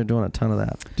doing a ton of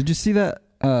that. Did you see that?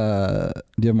 Do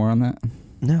you have more on that?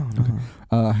 No. Okay.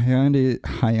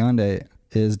 Hyundai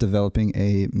is developing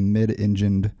a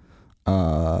mid-engined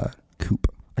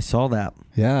coupe. I saw that.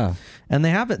 Yeah. And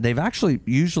they've actually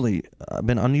usually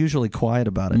been unusually quiet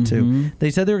about it too. They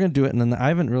said they were going to do it, and then I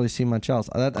haven't really seen much else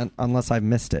unless I've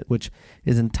missed it, which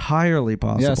is entirely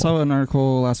possible. Yeah, I saw an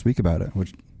article last week about it,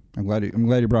 which I'm glad you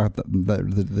brought the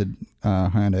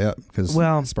Hyundai up because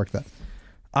it sparked that.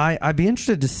 I'd be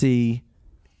interested to see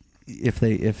if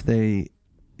they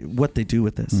what they do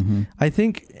with this. I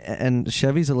think, and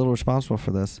Chevy's a little responsible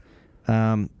for this.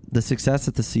 The success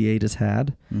that the C8 has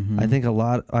had, I think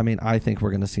I think we're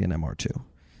going to see an MR2.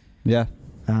 Yeah.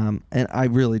 And I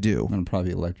really do. And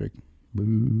probably electric.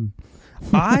 Boo.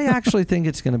 I actually think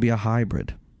it's going to be a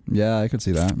hybrid. Yeah, I could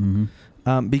see that.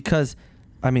 Because,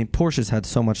 Porsche's had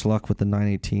so much luck with the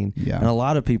 918. Yeah. And a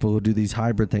lot of people who do these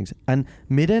hybrid things. And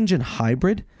mid-engine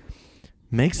hybrid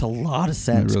makes a lot of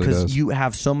sense because really you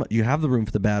have you have the room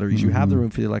for the batteries, you have the room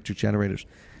for the electric generators.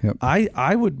 Yep.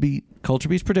 I would be Culture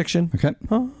Beast prediction. Okay.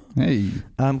 Hey.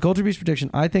 Culture Beast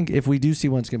prediction. I think if we do see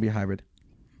one, it's going to be a hybrid.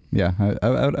 Yeah,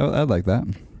 I'd like that.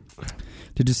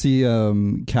 Did you see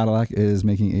Cadillac is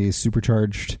making a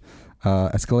supercharged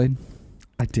Escalade?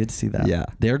 I did see that. Yeah.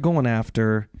 They're going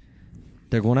after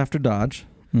Dodge.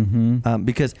 Mm-hmm.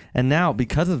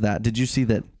 Because of that, did you see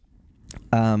that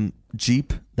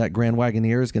Jeep, that Grand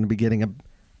Wagoneer, is going to be getting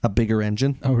a bigger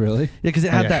engine? Oh, really? Yeah, because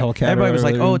it had that. Hellcat everybody was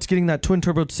like, "Oh, it's getting that twin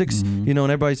turbo 6," and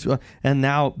everybody's and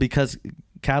now because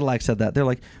Cadillac said that, they're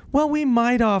like, "Well, we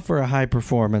might offer a high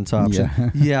performance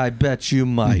option." Yeah, I bet you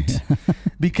might,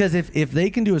 because if they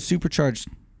can do a supercharged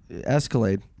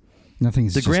Escalade,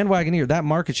 the Grand Wagoneer, that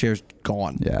market share is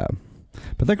gone. Yeah,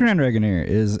 but that Grand Wagoneer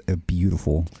is a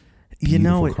beautiful.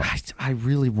 I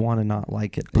really want to not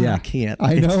like it, but I can't.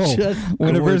 I know.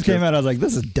 When it first came out, I was like,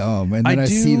 "This is dumb," and then I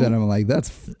see that, I'm like,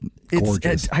 "That's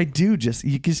gorgeous."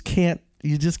 You just can't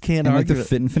and argue. Like the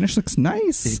fit and finish looks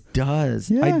nice. It does.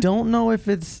 Yeah. I don't know if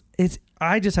it's.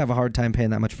 I just have a hard time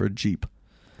paying that much for a Jeep.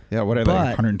 Yeah, what are they,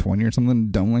 120 or something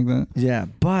dumb like that? Yeah,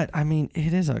 but I mean,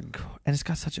 it is and it's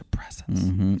got such a presence.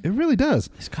 Mm-hmm. It really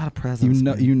does. It's got a presence.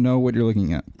 You know what you're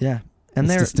looking at. Yeah, and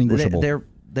it's distinguishable.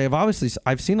 They've obviously.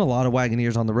 I've seen a lot of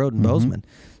Wagoneers on the road in Bozeman,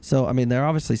 so I mean they're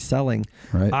obviously selling.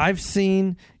 Right. I've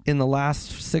seen in the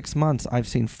last 6 months, I've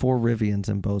seen 4 Rivians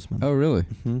in Bozeman. Oh, really?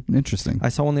 Mm-hmm. Interesting. I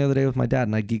saw one the other day with my dad,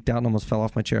 and I geeked out and almost fell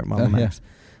off my chair at Mama Max.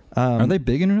 Are they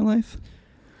big in real life?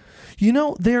 You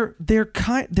know, they're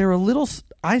a little.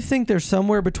 I think they're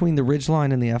somewhere between the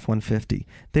Ridgeline and the F-150.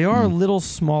 They are a little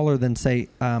smaller than, say,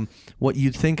 what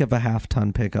you'd think of a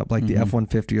half-ton pickup, like the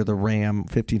F-150 or the Ram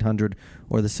 1500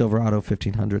 or the Silverado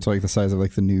 1500. So like the size of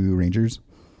like the new Rangers?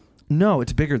 No,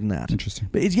 it's bigger than that. Interesting.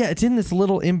 But it's in this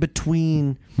little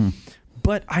in-between.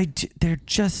 But they're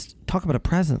just, talk about a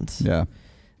presence. Yeah.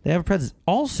 They have a presence.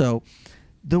 Also,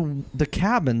 the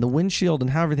cabin, the windshield,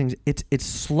 and how everything's it's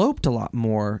sloped a lot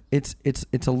more. It's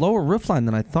a lower roofline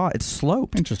than I thought. It's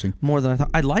sloped. Interesting. More than I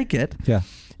thought. I like it. Yeah.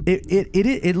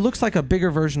 It looks like a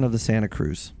bigger version of the Santa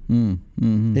Cruz.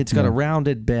 It's got a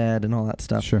rounded bed and all that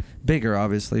stuff. Sure. Bigger,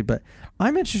 obviously, but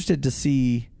I'm interested to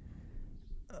see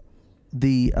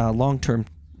the long-term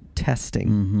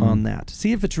testing on that.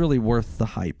 See if it's really worth the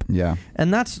hype. Yeah.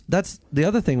 And that's the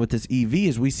other thing with this EV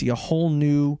is we see a whole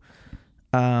new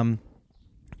time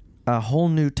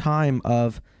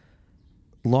of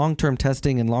long-term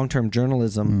testing and long-term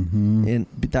journalism in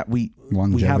that we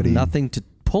have nothing to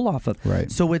pull off of.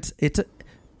 Right. So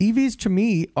EVs to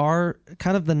me are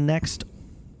kind of the next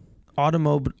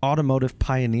automotive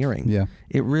pioneering. Yeah.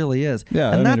 It really is.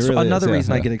 Yeah. And that's really another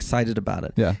reason I get excited about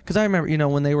it. Yeah. Because I remember,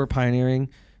 when they were pioneering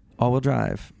all-wheel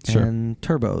drive and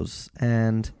turbos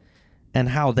and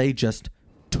how they just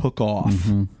took off.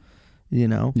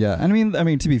 Yeah, and I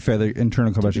mean to be fair, the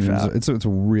internal combustion engine, it's a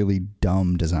really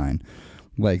dumb design.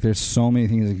 Like there's so many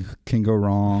things that can go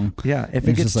wrong. Yeah, if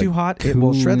it gets too hot, it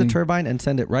will shred the turbine and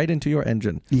send it right into your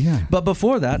engine. Yeah, but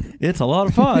before that, it's a lot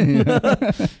of fun.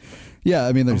 Yeah,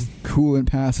 I mean there's coolant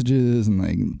passages and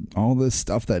like all this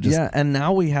stuff that just and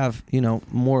now we have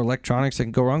more electronics that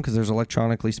can go wrong because there's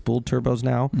electronically spooled turbos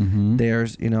now.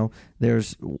 There's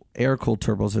there's air cooled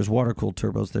turbos, there's water cooled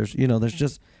turbos, there's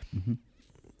just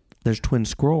there's twin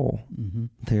scroll.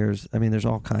 There's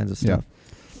all kinds of stuff.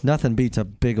 Nothing beats a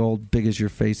big as your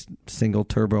face single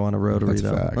turbo on a rotary. That's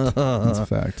a fact. That's a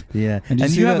fact. Yeah, and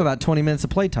you have about 20 minutes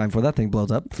of playtime before that thing blows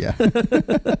up. Yeah.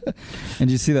 And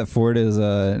do you see that Ford is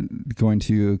going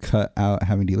to cut out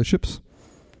having dealerships?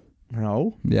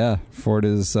 No. Yeah, Ford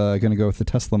is going to go with the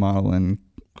Tesla model and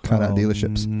cut out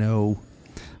dealerships. No.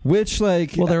 Which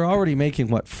they're already making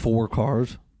 4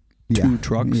 cars, 2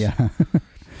 trucks. Yeah.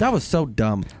 That was so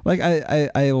dumb.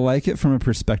 I like it from a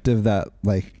perspective that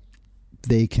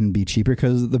they can be cheaper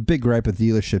because the big gripe with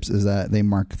dealerships is that they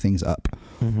mark things up,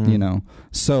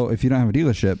 So if you don't have a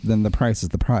dealership, then the price is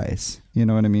the price. You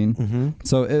know what I mean?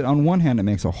 So on one hand, it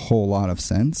makes a whole lot of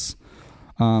sense.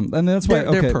 And that's why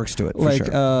there are perks to it. For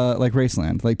sure. Like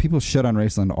Raceland, people shit on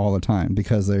Raceland all the time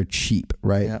because they're cheap,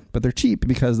 right? Yeah. But they're cheap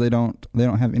because they don't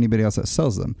have anybody else that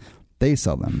sells them. They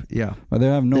sell them. Yeah. But they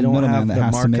have no middleman that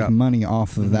has to make money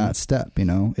off of that step,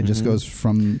 It just goes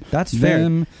from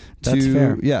them to...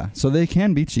 fair. Yeah. So they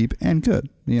can be cheap and good,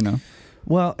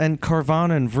 Well, and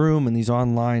Carvana and Vroom and these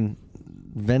online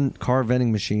car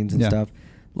vending machines and stuff,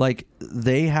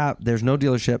 there's no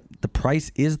dealership. The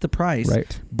price is the price.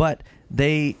 Right. But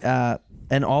they...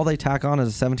 and all they tack on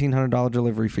is a $1,700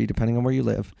 delivery fee, depending on where you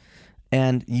live.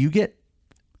 And you get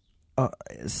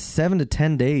 7 to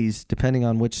 10 days, depending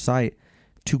on which site,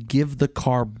 to give the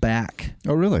car back.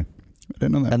 Oh, really? I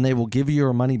didn't know that. And they will give you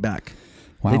your money back.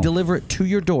 Wow. They deliver it to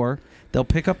your door. They'll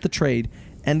pick up the trade.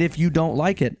 And if you don't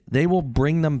like it, they will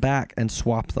bring them back and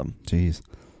swap them. Jeez.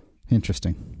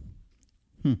 Interesting.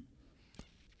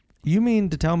 You mean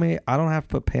to tell me I don't have to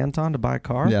put pants on to buy a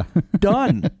car? Yeah.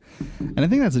 Done. And I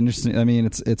think that's interesting. I mean,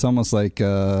 it's almost like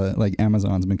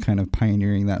Amazon's been kind of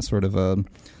pioneering that sort of a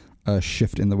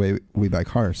shift in the way we buy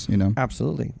cars, you know?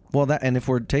 Absolutely. Well, and if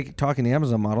we're talking the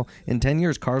Amazon model, in 10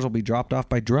 years, cars will be dropped off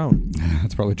by drone.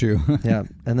 That's probably true. Yeah.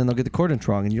 And then they'll get the coordinates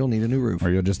wrong and you'll need a new roof. Or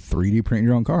you'll just 3D print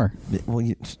your own car.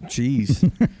 Well, geez.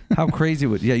 How crazy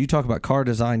would... Yeah, you talk about car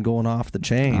design going off the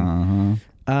chain. Uh-huh.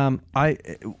 I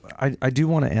do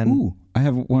want to end... Ooh, I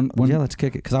have one. Yeah, let's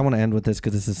kick it because I want to end with this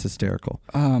because this is hysterical.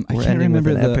 I can't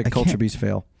remember the epic Culture Beast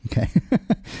fail. Okay,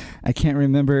 I can't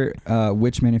remember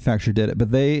which manufacturer did it,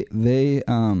 but they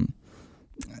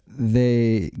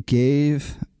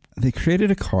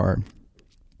created a car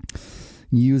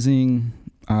using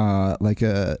like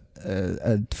a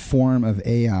form of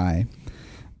AI,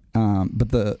 but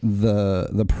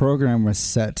the program was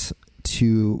set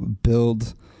to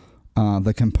build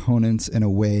the components in a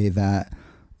way that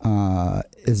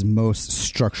is most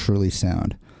structurally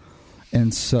sound.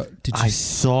 And so I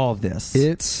saw this.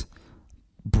 It's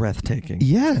breathtaking.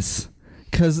 Yes,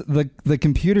 because the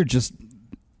computer just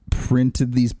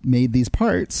made these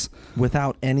parts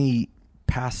without any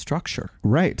past structure.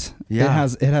 Right. Yeah.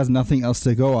 It has nothing else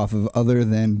to go off of other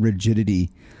than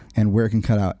rigidity and where it can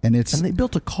cut out. And they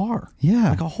built a car. Yeah.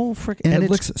 Like a whole freaking... And it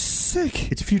looks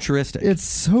sick. It's futuristic. It's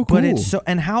so cool. But it's so...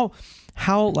 And how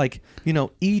like, you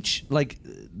know, each... Like,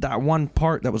 that one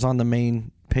part that was on the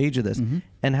main page of this, mm-hmm.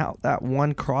 and how that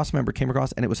one cross member came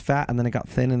across and it was fat and then it got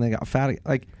thin and then it got fat.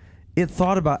 Like, it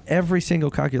thought about every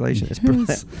single calculation. It's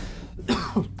brilliant.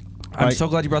 I'm so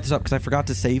glad you brought this up because I forgot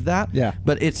to save that. Yeah.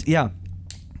 But it's... Yeah.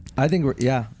 I think we're...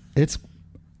 Yeah. It's...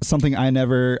 something I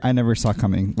never saw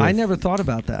coming. I never thought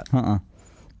about that.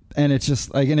 And it's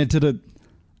just like, and it did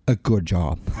a good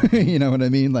job. You know what I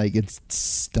mean? Like, it's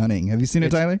stunning. Have you seen it,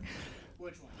 Tyler?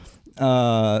 Which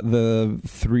one? The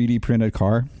 3D printed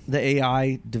car. The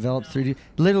AI developed 3D.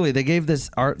 Literally, they gave this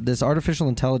artificial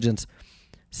intelligence,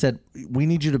 said, we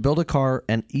need you to build a car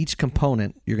and each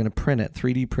component, you're going to print it,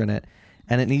 3D print it,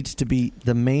 and it needs to be,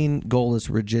 the main goal is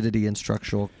rigidity and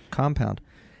structural compound.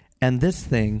 And this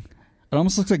thing... It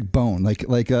almost looks like bone, like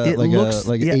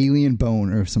alien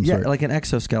bone or some sort. Yeah, like an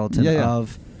exoskeleton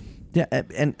of. Yeah,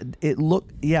 and it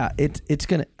looked. Yeah, it's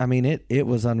gonna. I mean, it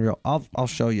was unreal. I'll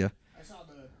show you. I saw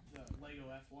the Lego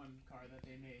F1 car that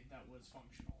they made that was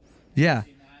functional. Yeah.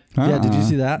 Yeah. Did you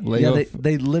see that? Lego yeah,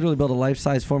 they literally built a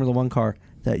life-size Formula One car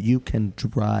that you can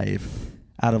drive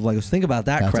out of Legos. Think about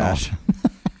that. That's crash. Awesome.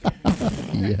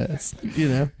 Yes. You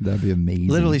know, that'd be amazing.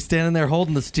 Literally standing there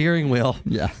holding the steering wheel,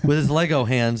 with his Lego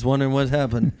hands, wondering what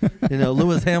happened. You know,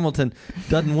 Lewis Hamilton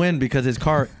doesn't win because his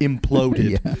car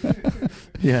imploded.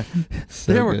 Yeah.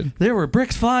 So there were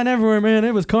bricks flying everywhere, man.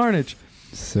 It was carnage.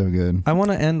 So good. I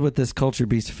want to end with this Culture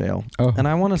Beast fail. Oh, and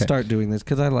I want to start doing this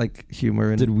because I like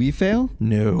humor. And did we fail?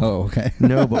 No. Oh, okay.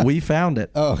 No, but we found it.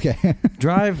 Oh, okay.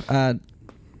 Drive,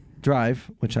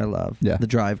 which I love. Yeah.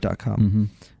 TheDrive.com.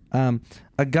 Mm-hmm.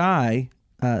 A guy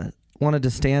wanted to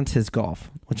stance his golf,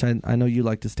 which I know you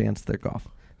like to stance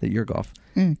your golf.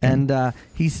 Mm-hmm. And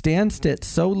he stanced it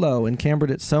so low and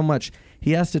cambered it so much,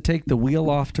 he has to take the wheel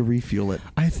off to refuel it.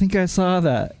 I think I saw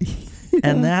that.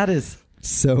 And that is...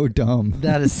 so dumb.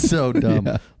 That is so dumb.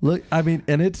 Yeah. Look, I mean,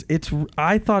 and it's.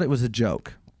 I thought it was a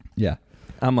joke. Yeah.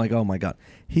 I'm like, oh my God.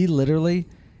 He literally,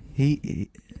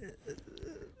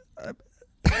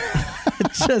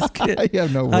 just kidding. I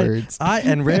have no words.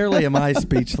 And rarely am I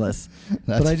speechless.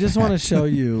 But I just want to show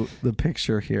you the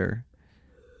picture here.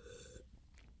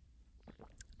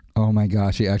 Oh my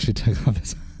gosh, he actually took off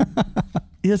his...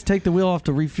 He has to take the wheel off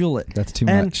to refuel it. That's too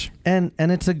much. And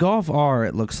it's a Golf R,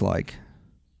 it looks like.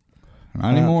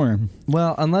 Not anymore.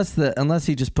 Well, unless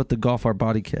he just put the Golf R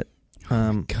body kit.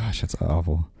 Gosh, that's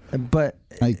awful. But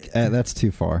that's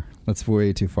too far. That's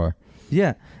way too far.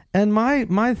 Yeah. And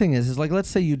my thing is like, let's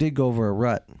say you did go over a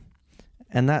rut,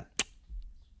 and that...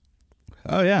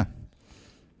 Oh, yeah.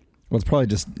 Well, it's probably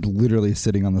just literally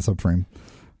sitting on the subframe.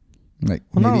 Like,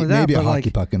 well, maybe a hockey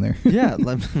puck in there. Yeah.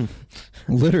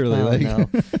 Literally.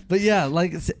 But yeah,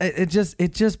 like, it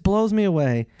just blows me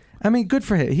away. I mean, good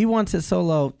for him. He wants it so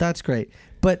low. That's great.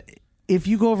 But if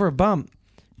you go over a bump,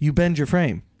 you bend your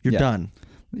frame. You're done.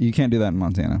 You can't do that in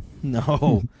Montana.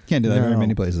 No. Can't do that in very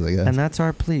many places, I guess. And that's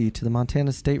our plea to the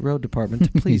Montana State Road Department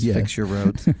to please fix your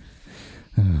roads.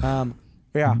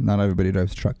 Yeah. Not everybody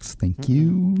drives trucks. Thank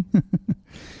you.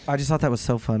 I just thought that was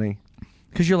so funny.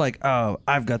 Because you're like, oh,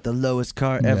 I've got the lowest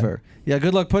car ever. Yeah,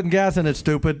 good luck putting gas in it,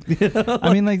 stupid.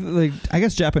 I mean, like I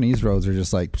guess Japanese roads are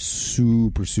just like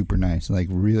super, super nice. Like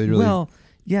really, really. Well,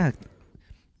 yeah.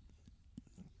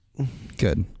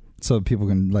 Good. So people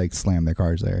can like slam their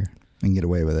cars there and get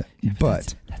away with it. Yeah,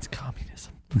 but that's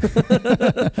communism.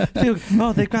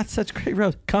 They've got such great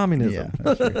roads. Communism.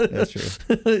 Yeah, that's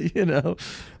true. You know,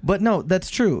 but no, that's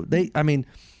true. Their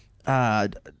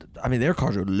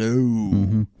cars are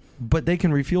low, but they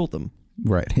can refuel them.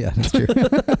 Right. Yeah, that's true.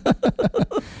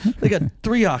 They got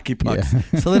 3 hockey pucks,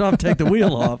 so they don't have to take the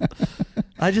wheel off.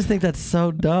 I just think that's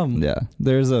so dumb. Yeah.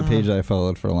 There's a page that I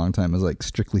followed for a long time. It was like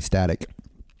Strictly Static.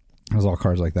 It was all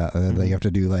cars like that. They have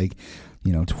to do like,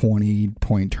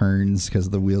 20-point turns because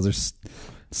the wheels are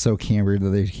so cambered that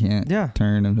they can't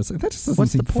turn. I'm just like, that just doesn't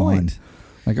seem fun.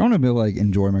 Like, I want to be able to like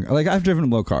enjoy my, like, I've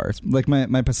driven low cars. Like my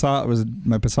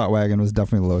Passat wagon was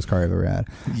definitely the lowest car I've ever had.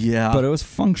 Yeah. But it was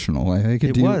functional. Like I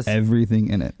could do everything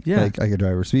in it. Yeah. Like I could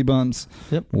drive over speed bumps.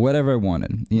 Yep. Whatever I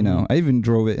wanted. I even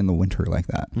drove it in the winter like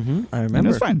that. I remember. And it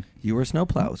was fine. You were a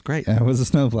snowplow. It was great. I was a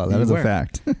snowplow. That is a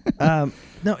fact.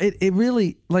 No, it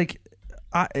really, like,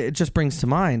 it just brings to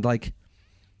mind, like,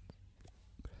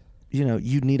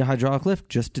 you'd need a hydraulic lift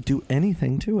just to do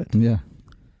anything to it. Yeah.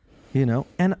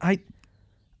 And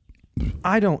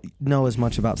I don't know as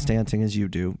much about stancing as you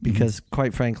do because,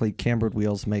 quite frankly, cambered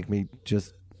wheels make me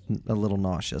just a little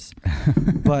nauseous.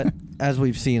 But as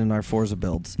we've seen in our Forza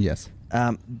builds. Yes.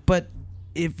 But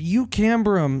if you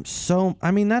camber them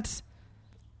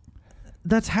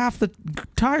that's half the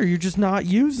tire you're just not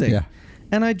using. Yeah.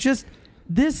 And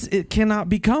it cannot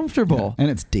be comfortable. Yeah. And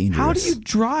it's dangerous. How do you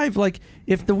drive? Like,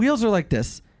 if the wheels are like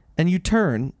this and you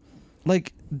turn,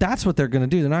 like, that's what they're going to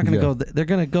do. They're not going to go, they're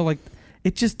going to go like,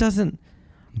 it just doesn't,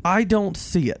 I don't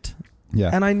see it.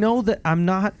 Yeah. And I know that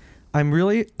I'm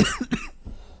really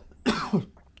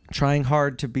trying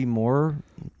hard to be more,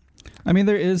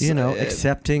 there is,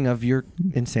 accepting of your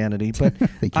insanity, but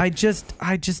I just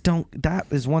don't, that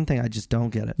is one thing I just don't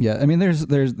get it. Yeah.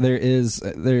 There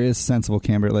is sensible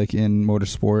camber, like in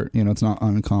motorsport, it's not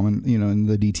uncommon, in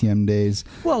the DTM days.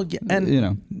 Well, yeah,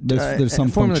 and there's some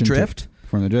Formula Drift.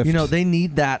 Formula Drift. They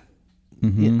need that.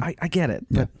 I get it.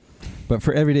 But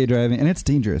for everyday driving, and it's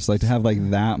dangerous, like to have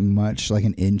like that much, like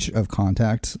an inch of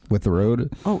contact with the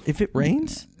road. Oh, if it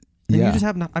rains, then you just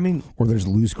have no. Or there's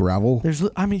loose gravel.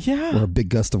 Or a big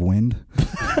gust of wind.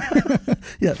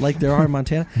 Yeah, like there are in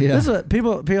Montana. Yeah. This is what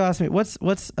people ask me.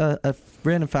 What's a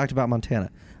random fact about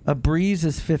Montana? A breeze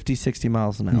is 50, 60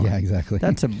 miles an hour. Yeah, exactly.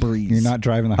 That's a breeze. You're not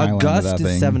driving the high line of that thing. A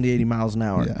gust is 70, 80 miles an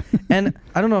hour. Yeah. And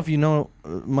I don't know if you know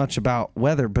much about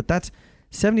weather, but that's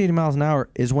 70, 80 miles an hour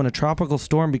is when a tropical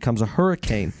storm becomes a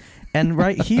hurricane. And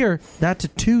right here, that's a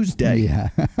Tuesday. Yeah.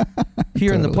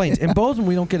 Here in the plains. In Bozeman,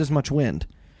 we don't get as much wind.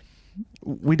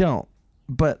 We don't.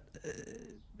 But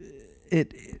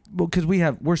because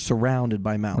we're surrounded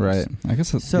by mountains. Right. I guess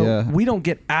so. We don't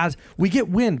get we get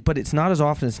wind, but it's not as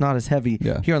often. It's not as heavy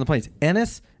here on the plains.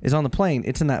 Ennis is on the plain.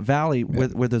 It's in that valley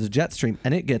where there's a jet stream,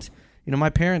 and it gets. My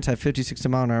parents have 50, 60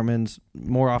 mile an hour winds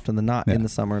more often than not in the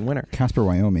summer and winter. Casper,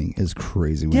 Wyoming is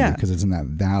crazy windy because it's in that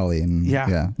valley and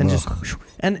and just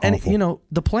and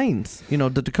the plains,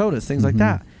 the Dakotas, things like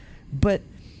that. But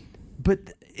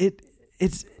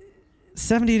it's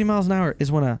 70, 80 miles an hour is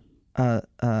when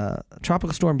a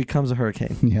tropical storm becomes a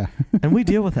hurricane. Yeah. And we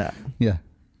deal with that. Yeah.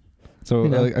 So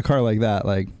like a car like that,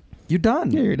 like you're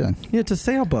done. Yeah, you're done. Yeah, it's a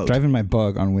sailboat. Driving my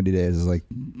Bug on windy days is like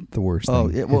the worst thing. Oh,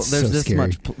 yeah, well, there's so scary.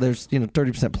 Much. There's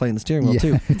 30% play in the steering wheel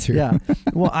too. True. Yeah.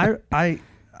 Well, I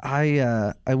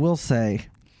will say,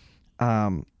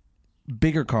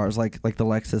 bigger cars like the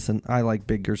Lexus, and I like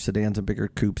bigger sedans and bigger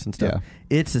coupes and stuff.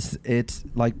 Yeah. It's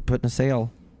like putting a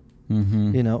sail,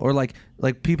 or like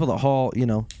people that haul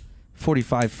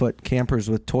 45-foot campers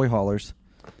with toy haulers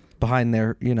behind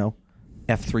their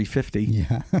F-350.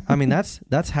 Yeah.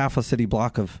 That's half a city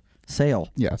block of sail.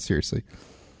 Yeah, seriously.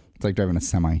 It's like driving a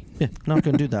semi. Yeah, not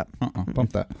going to do that.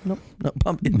 Bump that. Nope. No,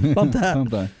 bump that. Bump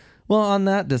that. Well, on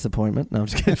that disappointment. No, I'm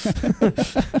just kidding.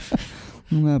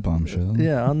 On that bombshell.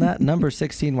 Yeah, on that number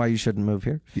 16, why you shouldn't move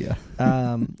here. Yeah.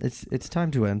 It's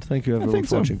time to end. Thank you, everyone,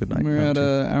 for watching. Good night. We're at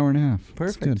an hour and a half.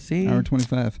 Perfect. Good. See? Hour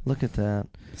 25. Look at that.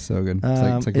 So good.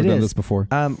 It's like we've done this before.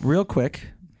 Real quick,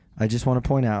 I just want to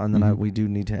point out, and then we do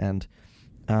need to end.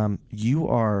 You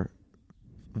are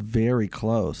very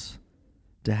close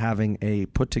to having a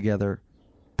put together,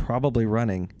 probably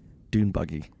running dune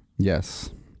buggy. Yes.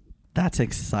 That's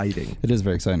exciting. It is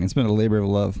very exciting. It's been a labor of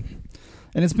love.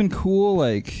 And it's been cool,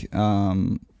 like,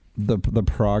 the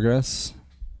progress,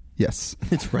 Yes.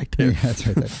 It's right there. Yeah, it's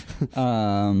right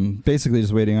there. Basically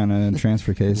just waiting on a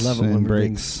transfer case Love it when and we're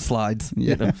doing brakes. slides.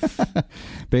 Yeah. You know?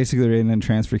 Basically waiting on a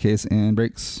transfer case and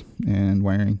brakes and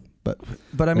wiring. But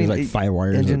I mean, like 5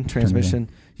 wires. Engine, transmission,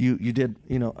 you did,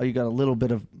 you know, you got a little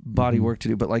bit of body work to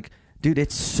do, but like, dude,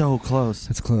 it's so close.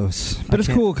 It's close. But it's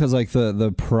cool because like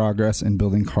the progress in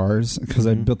building cars, because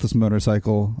I built this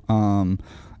motorcycle,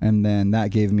 and then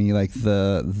that gave me like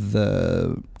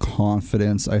the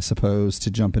confidence, I suppose,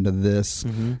 to jump into this.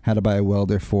 Had to buy a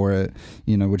welder for it,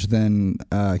 you know, which then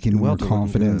gave me more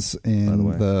confidence in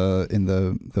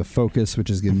the Focus,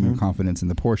 which is giving me more confidence in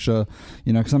the Porsche,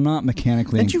 you know, because I'm not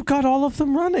mechanically. And you've got all of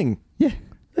them running. Yeah,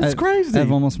 it's crazy. I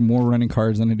have almost more running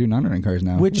cars than I do non-running cars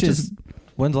now, which is.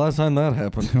 When's the last time that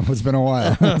happened? It's been a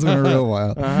while. It's been a real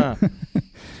while.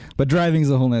 But driving's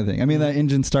a whole other thing. I mean, that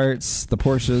engine starts, the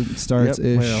Porsche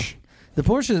starts-ish. Well, the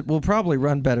Porsche will probably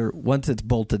run better once it's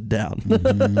bolted down.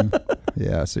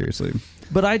 Yeah, seriously.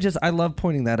 But I love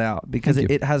pointing that out because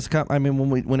it has come. I mean,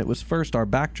 when it was first our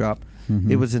backdrop,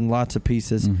 it was in lots of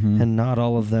pieces, and not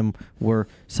all of them were.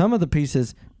 Some of the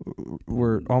pieces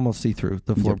were almost see-through.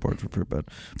 The floorboards were pretty bad,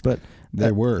 but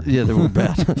they were. Yeah, they were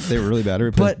bad. They were really bad.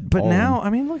 But now,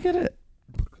 I mean, look at it.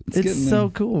 It's so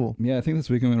cool. Yeah, I think this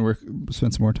week I'm going to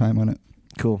spend some more time on it.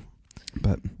 Cool.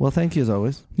 But well, thank you as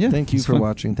always. Yeah, thank you for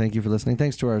watching. Thank you for listening.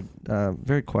 Thanks to our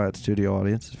very quiet studio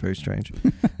audience. It's very strange.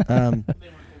 They weren't holding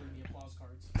the applause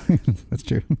cards. That's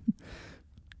true.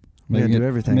 We gotta do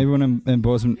everything. Maybe when I'm in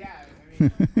Bozeman. Yeah, I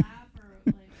mean,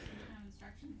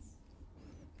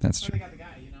 That's true. they got the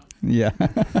guy, you know. Yeah.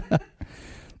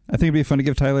 I think it'd be fun to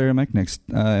give Tyler a mic next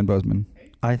in Bozeman.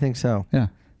 I think so. Yeah.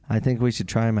 I think we should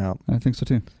try him out. I think so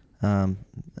too.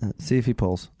 See if he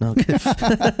pulls. No,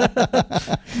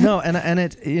 no, and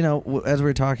it, you know, as we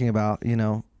were talking about, you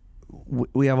know,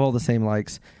 we have all the same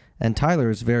likes, and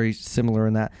Tyler is very similar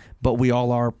in that, but we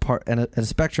all are part, and a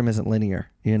spectrum isn't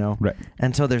linear, you know, right?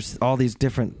 And so there's all these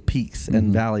different peaks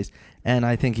and valleys, and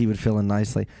I think he would fill in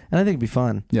nicely, and I think it'd be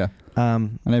fun. Yeah.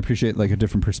 And I appreciate like a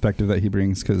different perspective that he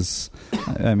brings, because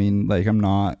I mean, like, I'm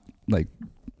not like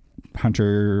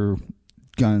hunter.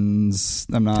 Guns.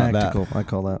 I'm not tactical. that. I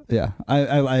call that. Yeah,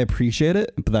 I appreciate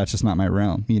it, but that's just not my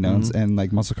realm, you know. And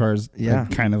like muscle cars, I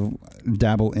kind of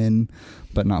dabble in,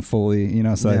 but not fully, you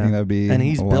know. So I think that'd be. And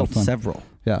he's a lot built of fun. several.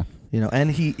 Yeah, you know, and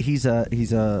he's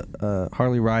a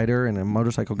Harley rider and a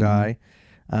motorcycle guy.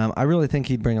 I really think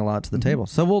he'd bring a lot to the table.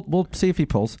 So we'll see if he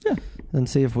pulls. Yeah, and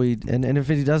see if we and if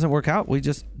he doesn't work out, we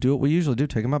just do what we usually do: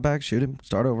 take him out back, shoot him,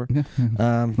 start over. Yeah.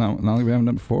 Not like we haven't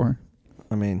done before.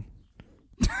 I mean.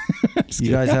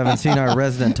 You guys haven't seen our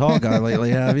resident tall guy lately,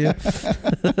 have you?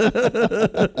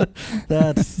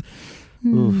 That's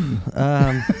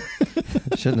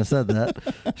shouldn't have said that.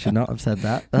 Should not have said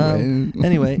that.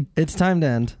 Anyway, it's time to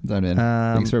end.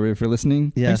 Thanks everybody for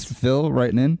listening. Yes, thanks Phil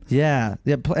writing in. Yeah,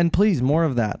 and please more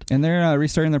of that. And they're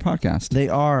restarting their podcast. They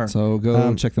are. So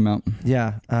go check them out.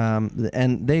 Yeah,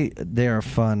 and they are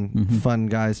fun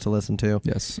guys to listen to.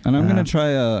 Yes, and I'm gonna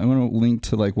try. I'm gonna link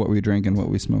to like what we drank and what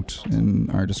we smoked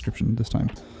in our description this time.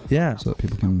 Yeah, so that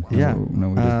people can know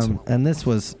what it is. And this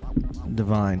was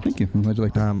divine. Thank you. I'm glad you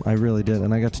liked it. I really did,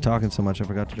 and I got to talking so much I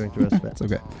forgot to drink the rest of it. It's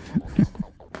okay.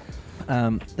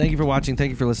 Thank you for watching.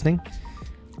 Thank you for listening.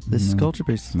 This is Culture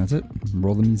Piece. And that's it.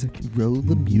 Roll the music. Roll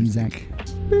the music.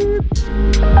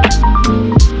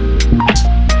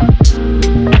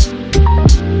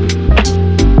 Beep.